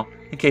way, you know?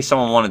 In case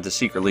someone wanted to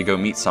secretly go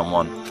meet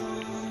someone.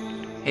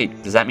 Hey,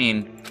 does that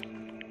mean...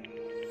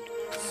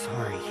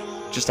 Sorry.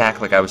 Just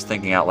act like I was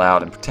thinking out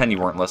loud and pretend you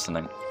weren't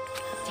listening.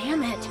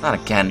 Damn it. Not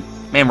again.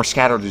 Man, we're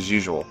scattered as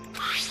usual.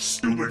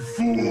 stupid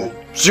fool!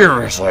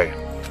 Seriously?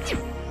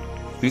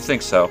 You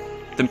think so?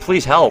 Then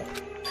please help.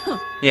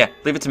 Yeah,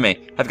 leave it to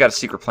me. I've got a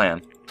secret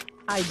plan.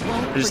 I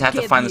won't I just have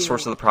to find the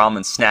source of the problem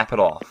and snap it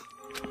off.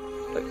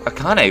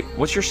 Akane,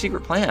 what's your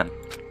secret plan?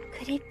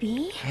 Could it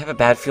be? I have a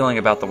bad feeling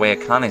about the way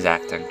Akane's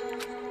acting.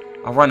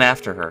 I'll run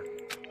after her.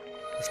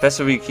 It's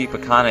best if we keep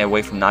Akane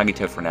away from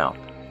Nagito for now.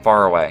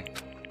 Far away.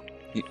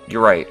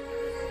 You're right.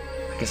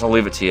 I guess I'll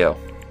leave it to you.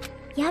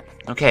 Yep.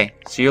 Okay,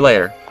 see you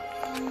later.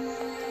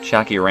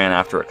 Chiaki ran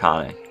after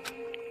Akane.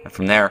 And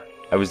from there,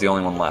 I was the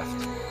only one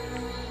left.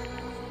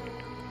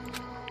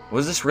 What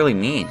does this really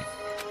mean?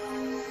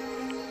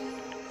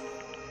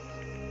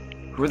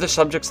 Who are the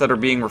subjects that are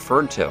being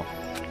referred to?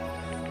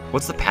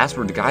 What's the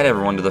password to guide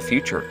everyone to the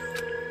future?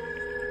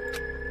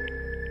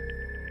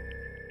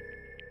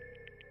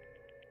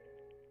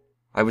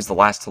 I was the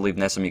last to leave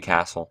Nesumi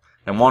Castle,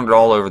 and wandered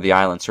all over the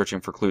island searching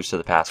for clues to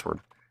the password.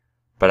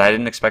 But I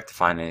didn't expect to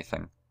find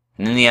anything.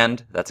 And in the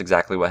end, that's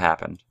exactly what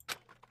happened.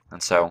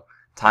 And so,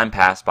 time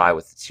passed by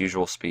with its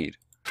usual speed.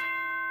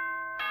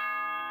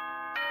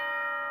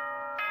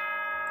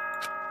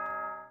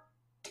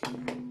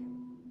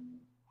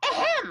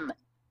 Ahem!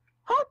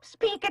 Hope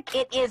speak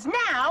it is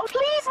now.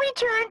 Please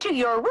return to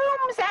your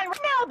rooms and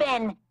now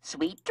then,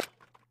 sweet.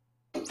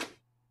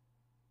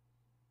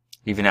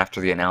 Even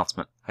after the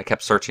announcement, I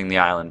kept searching the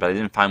island, but I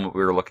didn't find what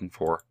we were looking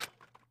for.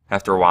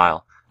 After a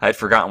while, I had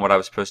forgotten what I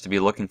was supposed to be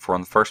looking for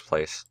in the first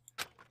place.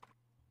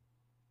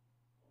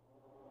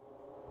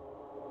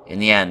 In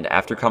the end,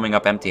 after coming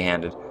up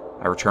empty-handed,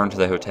 I returned to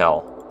the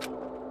hotel.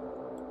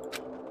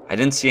 I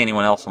didn't see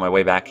anyone else on my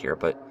way back here,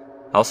 but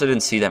I also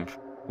didn't see them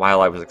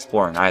while I was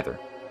exploring either.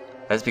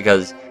 That's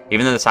because,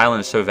 even though this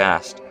island is so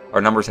vast,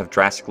 our numbers have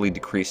drastically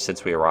decreased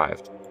since we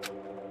arrived.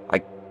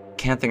 I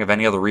can't think of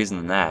any other reason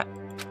than that.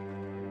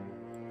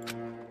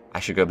 I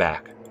should go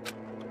back.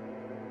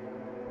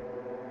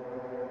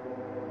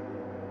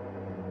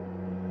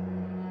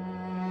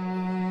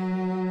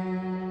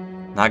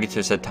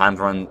 Nagito said time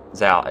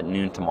runs out at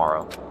noon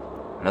tomorrow.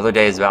 Another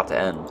day is about to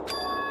end,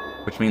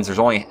 which means there's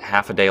only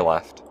half a day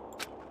left.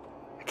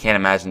 I can't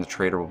imagine the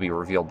traitor will be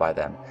revealed by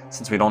then,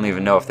 since we don't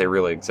even know if they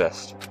really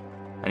exist.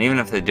 And even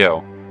if they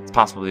do, it's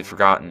possible they've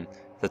forgotten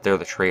that they're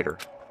the traitor.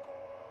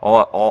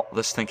 All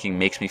this thinking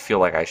makes me feel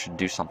like I should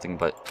do something,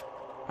 but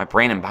my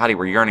brain and body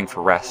were yearning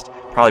for rest,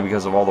 probably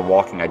because of all the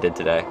walking I did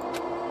today.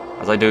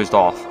 As I dozed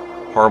off,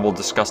 horrible,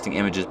 disgusting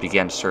images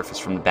began to surface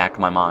from the back of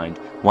my mind,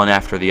 one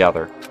after the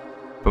other.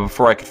 But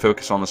before I could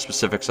focus on the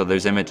specifics of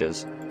those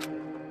images,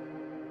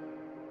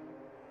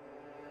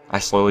 I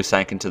slowly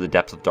sank into the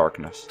depths of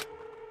darkness.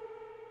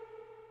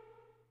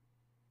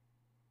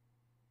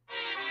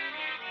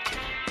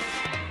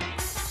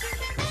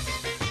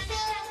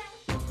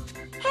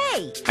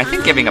 Hey! I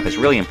think giving up is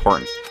really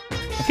important.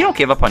 If you don't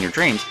give up on your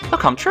dreams, they'll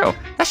come true.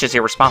 That's just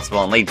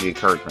irresponsible and lazy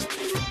encouragement.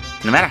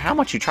 No matter how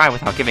much you try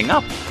without giving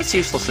up, it's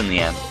useless in the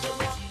end.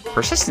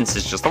 Persistence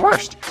is just the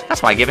worst.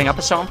 That's why giving up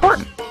is so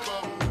important.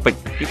 But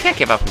you can't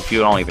give up if you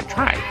don't even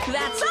try.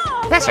 That's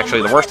all! That's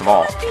actually the worst of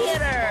all.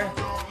 Theater!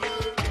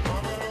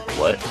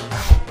 What?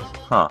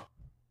 Huh.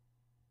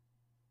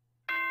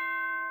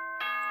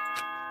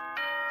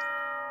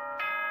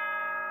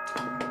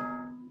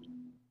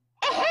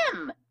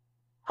 Ahem!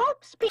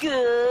 Hope speak. Good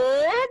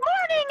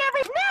morning,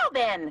 now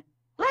then,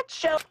 let's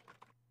show.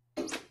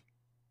 The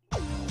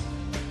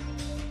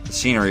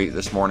scenery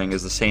this morning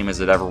is the same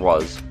as it ever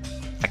was.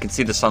 I can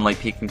see the sunlight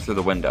peeking through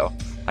the window.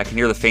 I can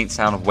hear the faint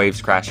sound of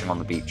waves crashing on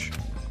the beach.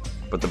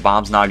 But the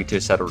bombs Nagito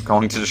said are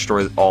going to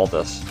destroy all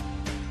this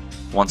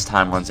once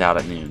time runs out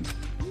at noon.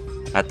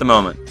 At the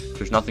moment,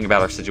 there's nothing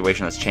about our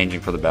situation that's changing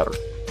for the better.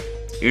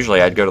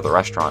 Usually I'd go to the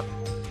restaurant,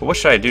 but what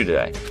should I do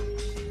today?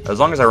 As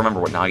long as I remember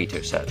what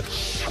Nagito said.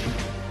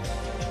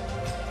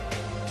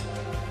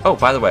 Oh,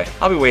 by the way,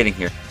 I'll be waiting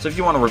here, so if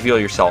you want to reveal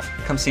yourself,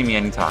 come see me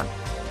anytime.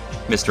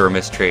 Mr. or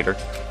Miss Trader.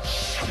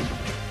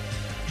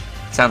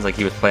 Sounds like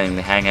he was planning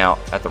to hang out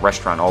at the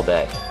restaurant all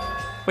day.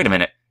 Wait a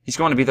minute, he's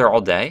going to be there all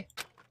day?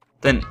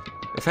 Then,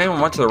 if anyone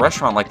went to the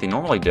restaurant like they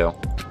normally do...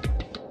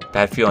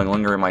 Bad feeling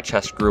lingering in my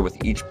chest grew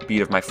with each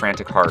beat of my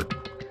frantic heart.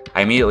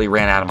 I immediately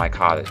ran out of my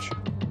cottage.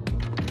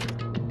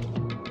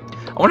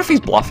 I wonder if he's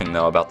bluffing,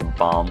 though, about the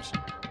bombs.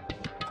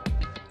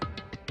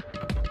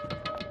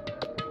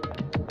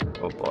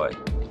 Oh boy.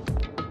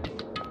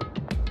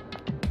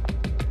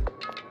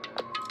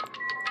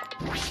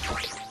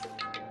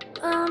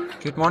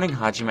 Good morning,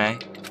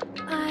 Hajime.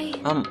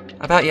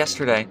 About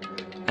yesterday.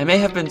 I may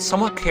have been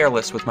somewhat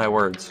careless with my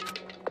words.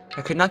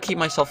 I could not keep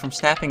myself from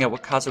snapping at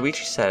what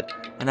Kazuichi said,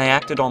 and I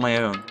acted on my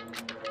own.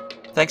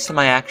 Thanks to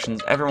my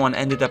actions, everyone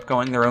ended up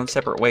going their own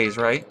separate ways,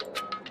 right?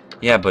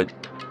 Yeah, but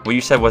what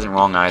you said wasn't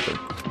wrong either.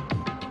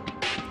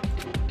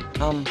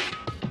 I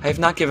have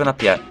not given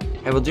up yet.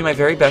 I will do my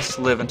very best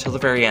to live until the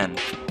very end.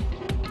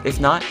 If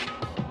not,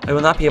 I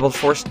will not be able to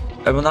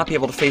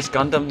face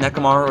Gundam,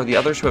 Nekomaru, or the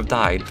others who have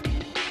died.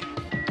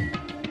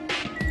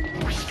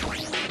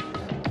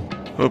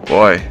 Oh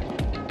boy.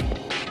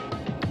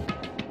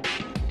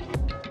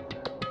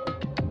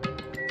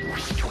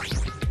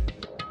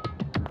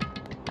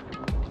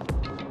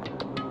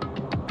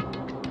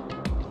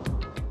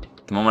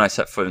 the moment I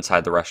set foot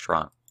inside the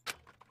restaurant.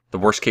 The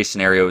worst case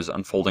scenario is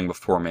unfolding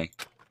before me.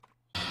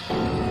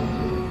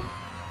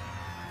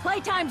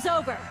 Playtime's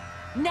over.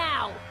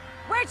 Now,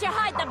 where'd you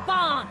hide the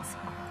bombs?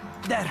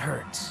 That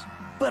hurts,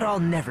 but I'll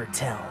never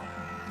tell.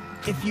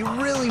 If you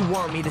really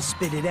want me to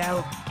spit it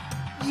out,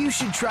 you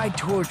should try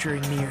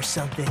torturing me or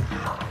something.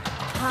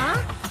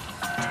 Huh?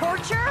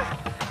 Torture?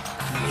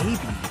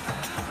 Maybe.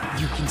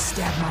 You can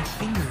stab my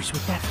fingers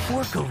with that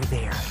fork over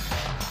there.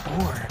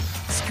 Or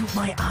scoop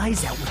my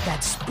eyes out with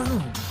that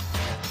spoon.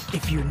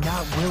 If you're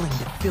not willing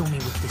to fill me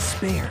with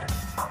despair,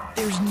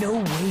 there's no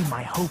way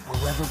my hope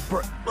will ever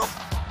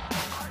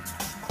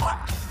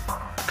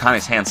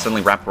Akane's hands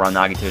suddenly wrapped around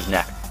Nagito's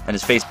neck, and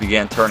his face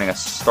began turning a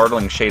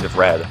startling shade of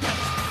red.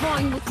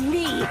 Fine with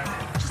me.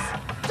 Just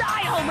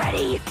die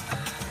already.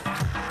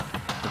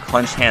 Her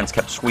clenched hands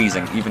kept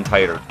squeezing even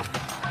tighter,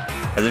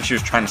 as if she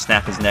was trying to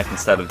snap his neck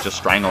instead of just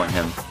strangling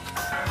him.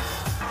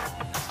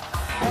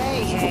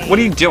 Hey. What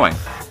are you doing?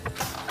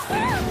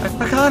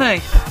 Akane!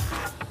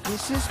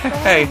 This is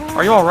Hey,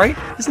 are you alright?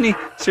 Isn't he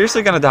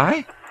seriously gonna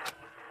die?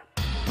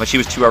 But she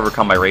was too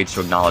overcome by rage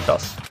to acknowledge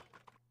us.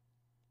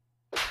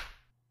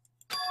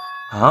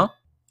 Huh?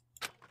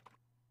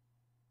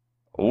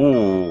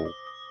 Ooh.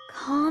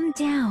 Calm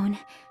down,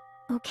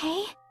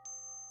 okay?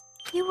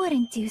 You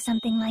wouldn't do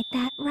something like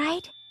that,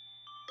 right?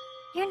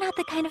 You're not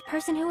the kind of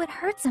person who would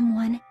hurt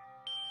someone.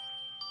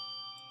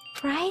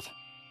 Right?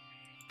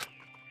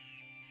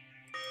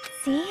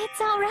 See, it's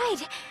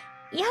alright.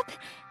 Yep,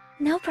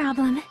 no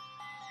problem.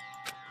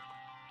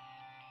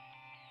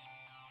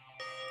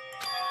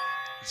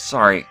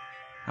 Sorry.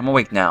 I'm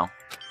awake now.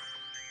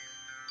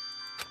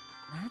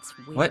 That's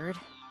What weird.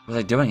 was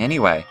I doing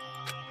anyway?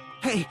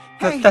 Hey.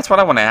 That's what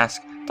I want to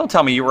ask. Don't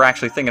tell me you were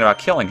actually thinking about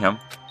killing him.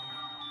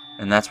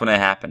 And that's when it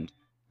happened.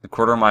 The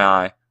corner of my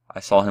eye, I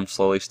saw him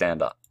slowly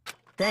stand up.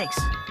 Thanks.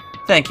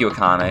 Thank you,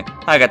 Akane.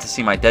 I got to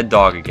see my dead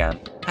dog again.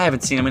 I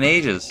haven't seen him in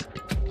ages.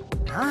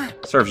 Huh?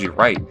 Serves you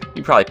right.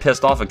 You probably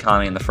pissed off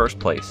Akane in the first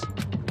place.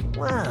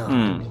 Well,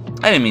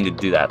 I didn't mean to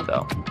do that,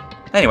 though.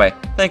 Anyway,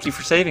 thank you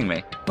for saving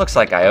me. Looks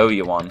like I owe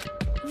you one.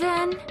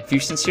 Then, If you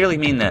sincerely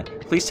mean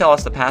that, please tell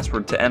us the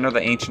password to enter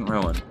the ancient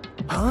ruin.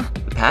 huh?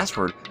 The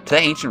password? To the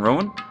ancient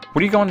ruin?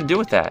 What are you going to do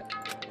with that?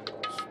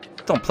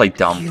 Don't play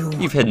dumb.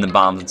 You've hidden the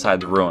bombs inside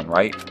the ruin,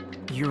 right?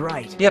 You're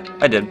right. Yep,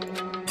 I did.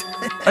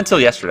 Until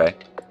yesterday.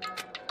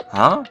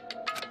 Huh?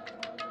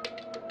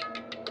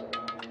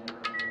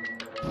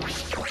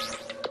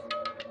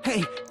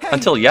 Hey.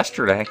 Until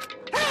yesterday?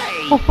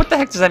 Well, what the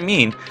heck does that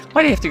mean?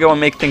 Why do you have to go and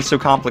make things so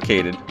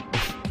complicated?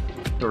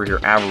 Over here,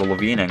 Avril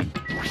Lavigning.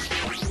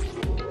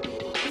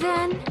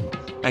 then,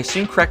 I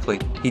assume correctly.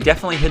 He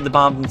definitely hid the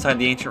bombs inside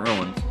the ancient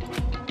ruins.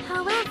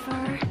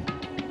 however...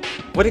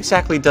 What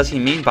exactly does he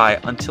mean by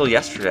until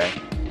yesterday?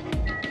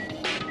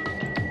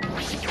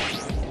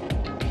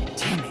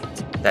 Damn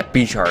it. That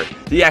beach art.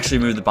 Did he actually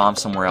move the bomb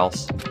somewhere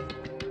else?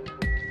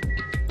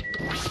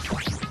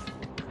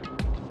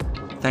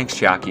 Thanks,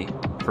 Chiaki,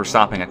 for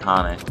stopping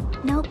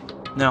Akane. Nope.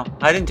 No,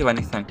 I didn't do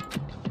anything.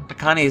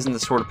 Akane isn't the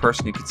sort of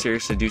person who could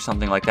seriously do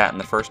something like that in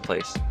the first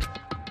place.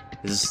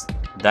 Is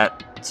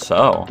that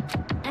so?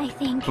 I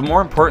think... But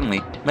more importantly,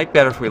 it might be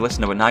better if we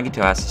listen to what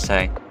Nagito has to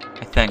say.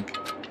 I think.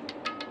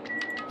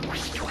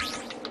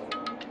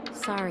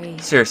 Sorry.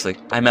 Seriously,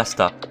 I messed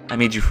up. I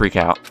made you freak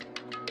out.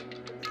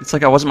 It's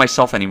like I wasn't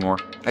myself anymore.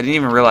 I didn't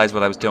even realize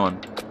what I was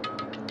doing.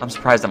 I'm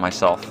surprised at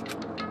myself.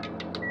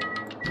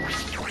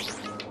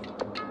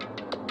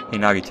 Hey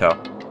Nagito,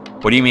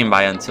 what do you mean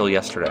by until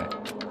yesterday?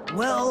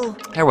 Well,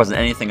 There wasn't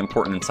anything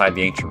important inside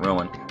the ancient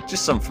ruin.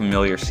 Just some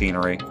familiar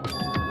scenery.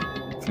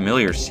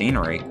 Familiar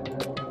scenery?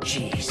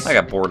 jeez. I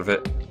got bored of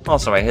it.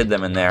 Also, I hid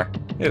them in there.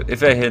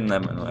 If I hid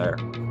them in there,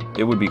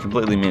 it would be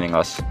completely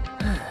meaningless.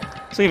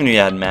 So even if you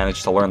had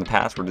managed to learn the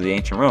password to the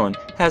ancient ruin,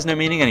 it has no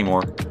meaning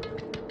anymore.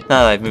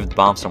 Now that I've moved the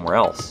bomb somewhere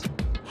else.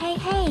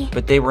 Hey.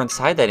 But they were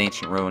inside that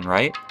ancient ruin,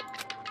 right?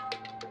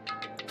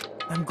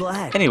 I'm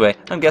glad. Anyway,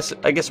 I guess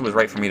it was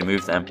right for me to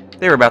move them.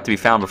 They were about to be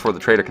found before the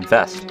traitor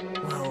confessed.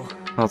 Well,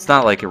 Well, it's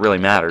not like it really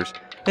matters.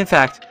 In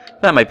fact,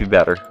 that might be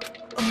better.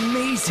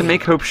 amazing. To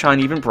make hope shine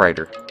even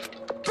brighter.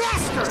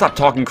 Stop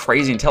talking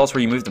crazy and tell us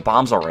where you moved the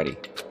bombs already.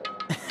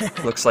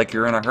 Looks like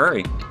you're in a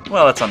hurry.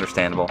 Well, that's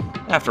understandable.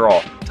 After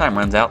all, time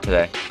runs out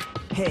today.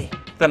 Hey,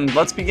 Then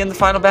let's begin the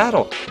final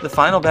battle. The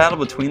final battle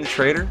between the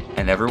traitor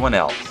and everyone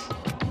else.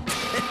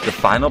 The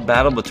final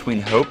battle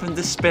between hope and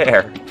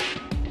despair.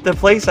 The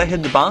place I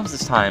hid the bombs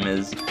this time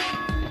is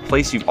a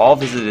place you've all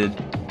visited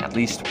at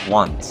least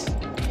once.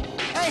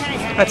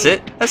 That's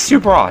it. That's too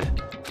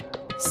broad.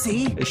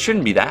 see? It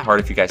shouldn't be that hard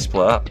if you guys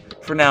split up.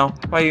 For now,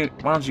 why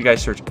don't you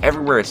guys search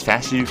everywhere as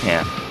fast as you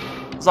can?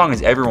 As long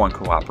as everyone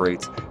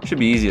cooperates, it should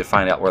be easy to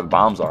find out where the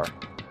bombs are.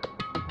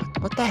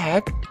 What the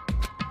heck?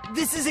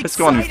 This is exciting. It's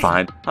going to be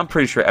fine. I'm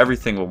pretty sure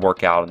everything will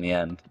work out in the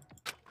end.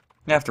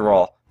 After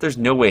all, there's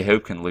no way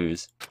hope can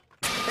lose.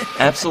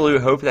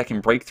 Absolute hope that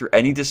can break through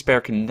any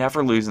despair can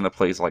never lose in a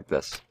place like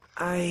this.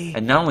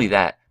 And not only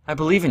that, I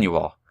believe in you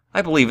all.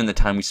 I believe in the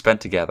time we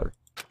spent together.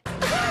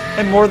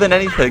 And more than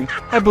anything,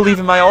 I believe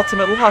in my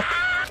ultimate luck.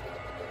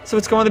 so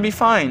it's going to be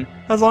fine.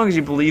 As long as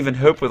you believe and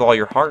hope with all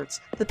your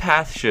hearts, the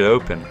path should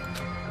open.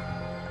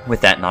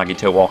 With that,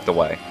 Nagito walked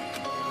away,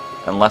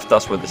 and left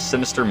us with a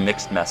sinister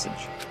mixed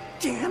message.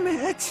 Damn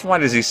it! Why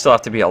does he still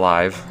have to be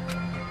alive?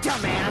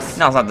 Dumbass!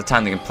 Now's not the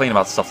time to complain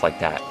about stuff like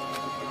that.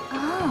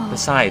 Oh,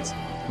 Besides,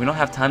 we don't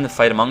have time to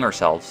fight among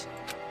ourselves.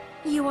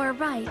 you are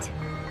right.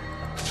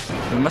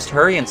 We must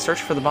hurry and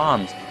search for the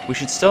bombs. We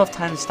should still have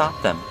time to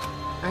stop them.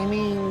 I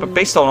mean... But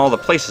based on all the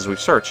places we've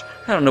searched,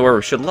 I don't know where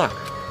we should look.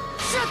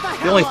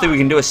 The only thing we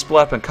can do is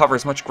split up and cover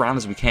as much ground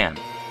as we can.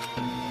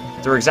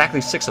 There are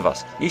exactly 6 of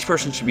us. Each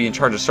person should be in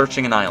charge of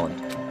searching an island.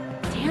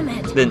 Damn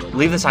it. Then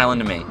leave this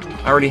island to me.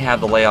 I already have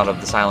the layout of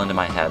this island in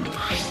my head.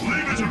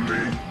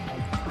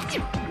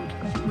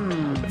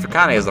 If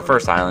Akane is the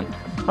first island,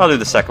 I'll do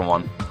the second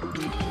one.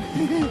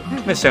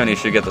 Miss Sony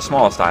should get the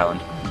smallest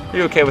island. Are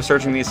you okay with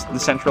searching the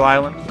central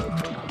island?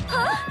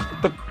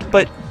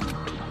 But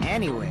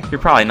Anyway. you're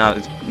probably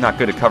not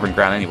good at covering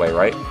ground anyway,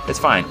 right? It's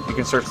fine. You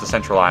can search the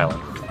central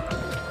island.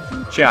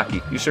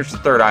 Chiaki, you search the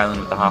third island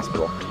with the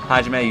hospital.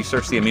 Hajime, you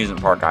search the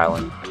amusement park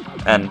island.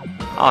 And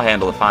I'll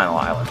handle the final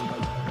island.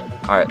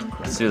 Alright,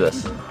 let's do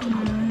this.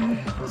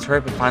 Let's hurry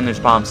up and find those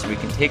bombs so we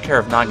can take care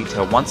of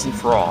Nagito once and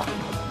for all.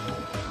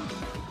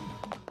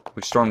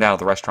 We stormed out of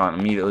the restaurant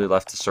and immediately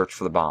left to search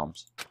for the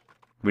bombs.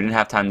 We didn't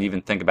have time to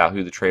even think about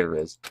who the traitor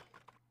is.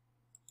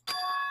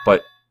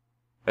 But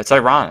it's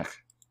ironic.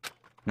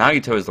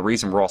 Nagito is the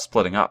reason we're all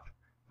splitting up,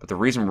 but the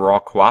reason we're all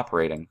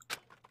cooperating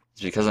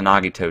is because of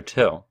Nagito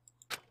too.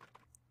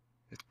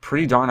 It's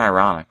pretty darn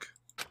ironic.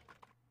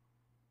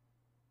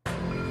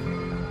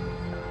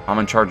 I'm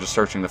in charge of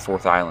searching the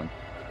 4th island.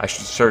 I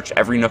should search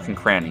every nook and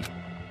cranny.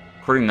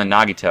 According to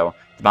Nagito,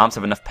 the bombs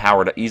have enough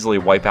power to easily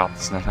wipe out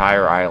this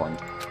entire island.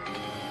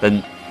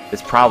 Then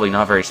it's probably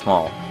not very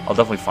small. I'll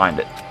definitely find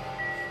it.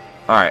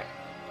 Alright,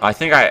 I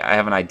think I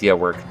have an idea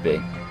where it could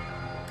be.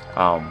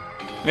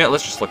 Yeah,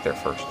 let's just look there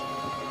first,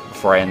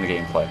 before I end the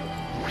gameplay.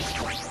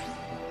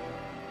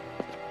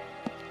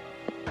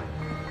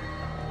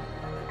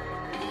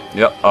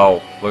 Yep,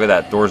 oh, look at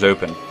that, door's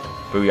open.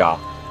 Booyah.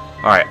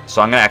 Alright,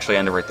 so I'm gonna actually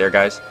end it right there,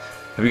 guys.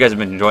 Hope you guys have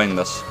been enjoying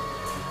this.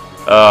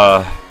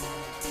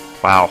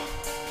 Wow.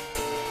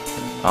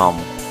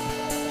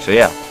 So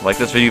yeah, like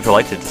this video if you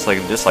liked it, dislike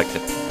it if you disliked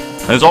it.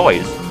 And as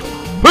always,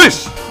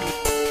 peace!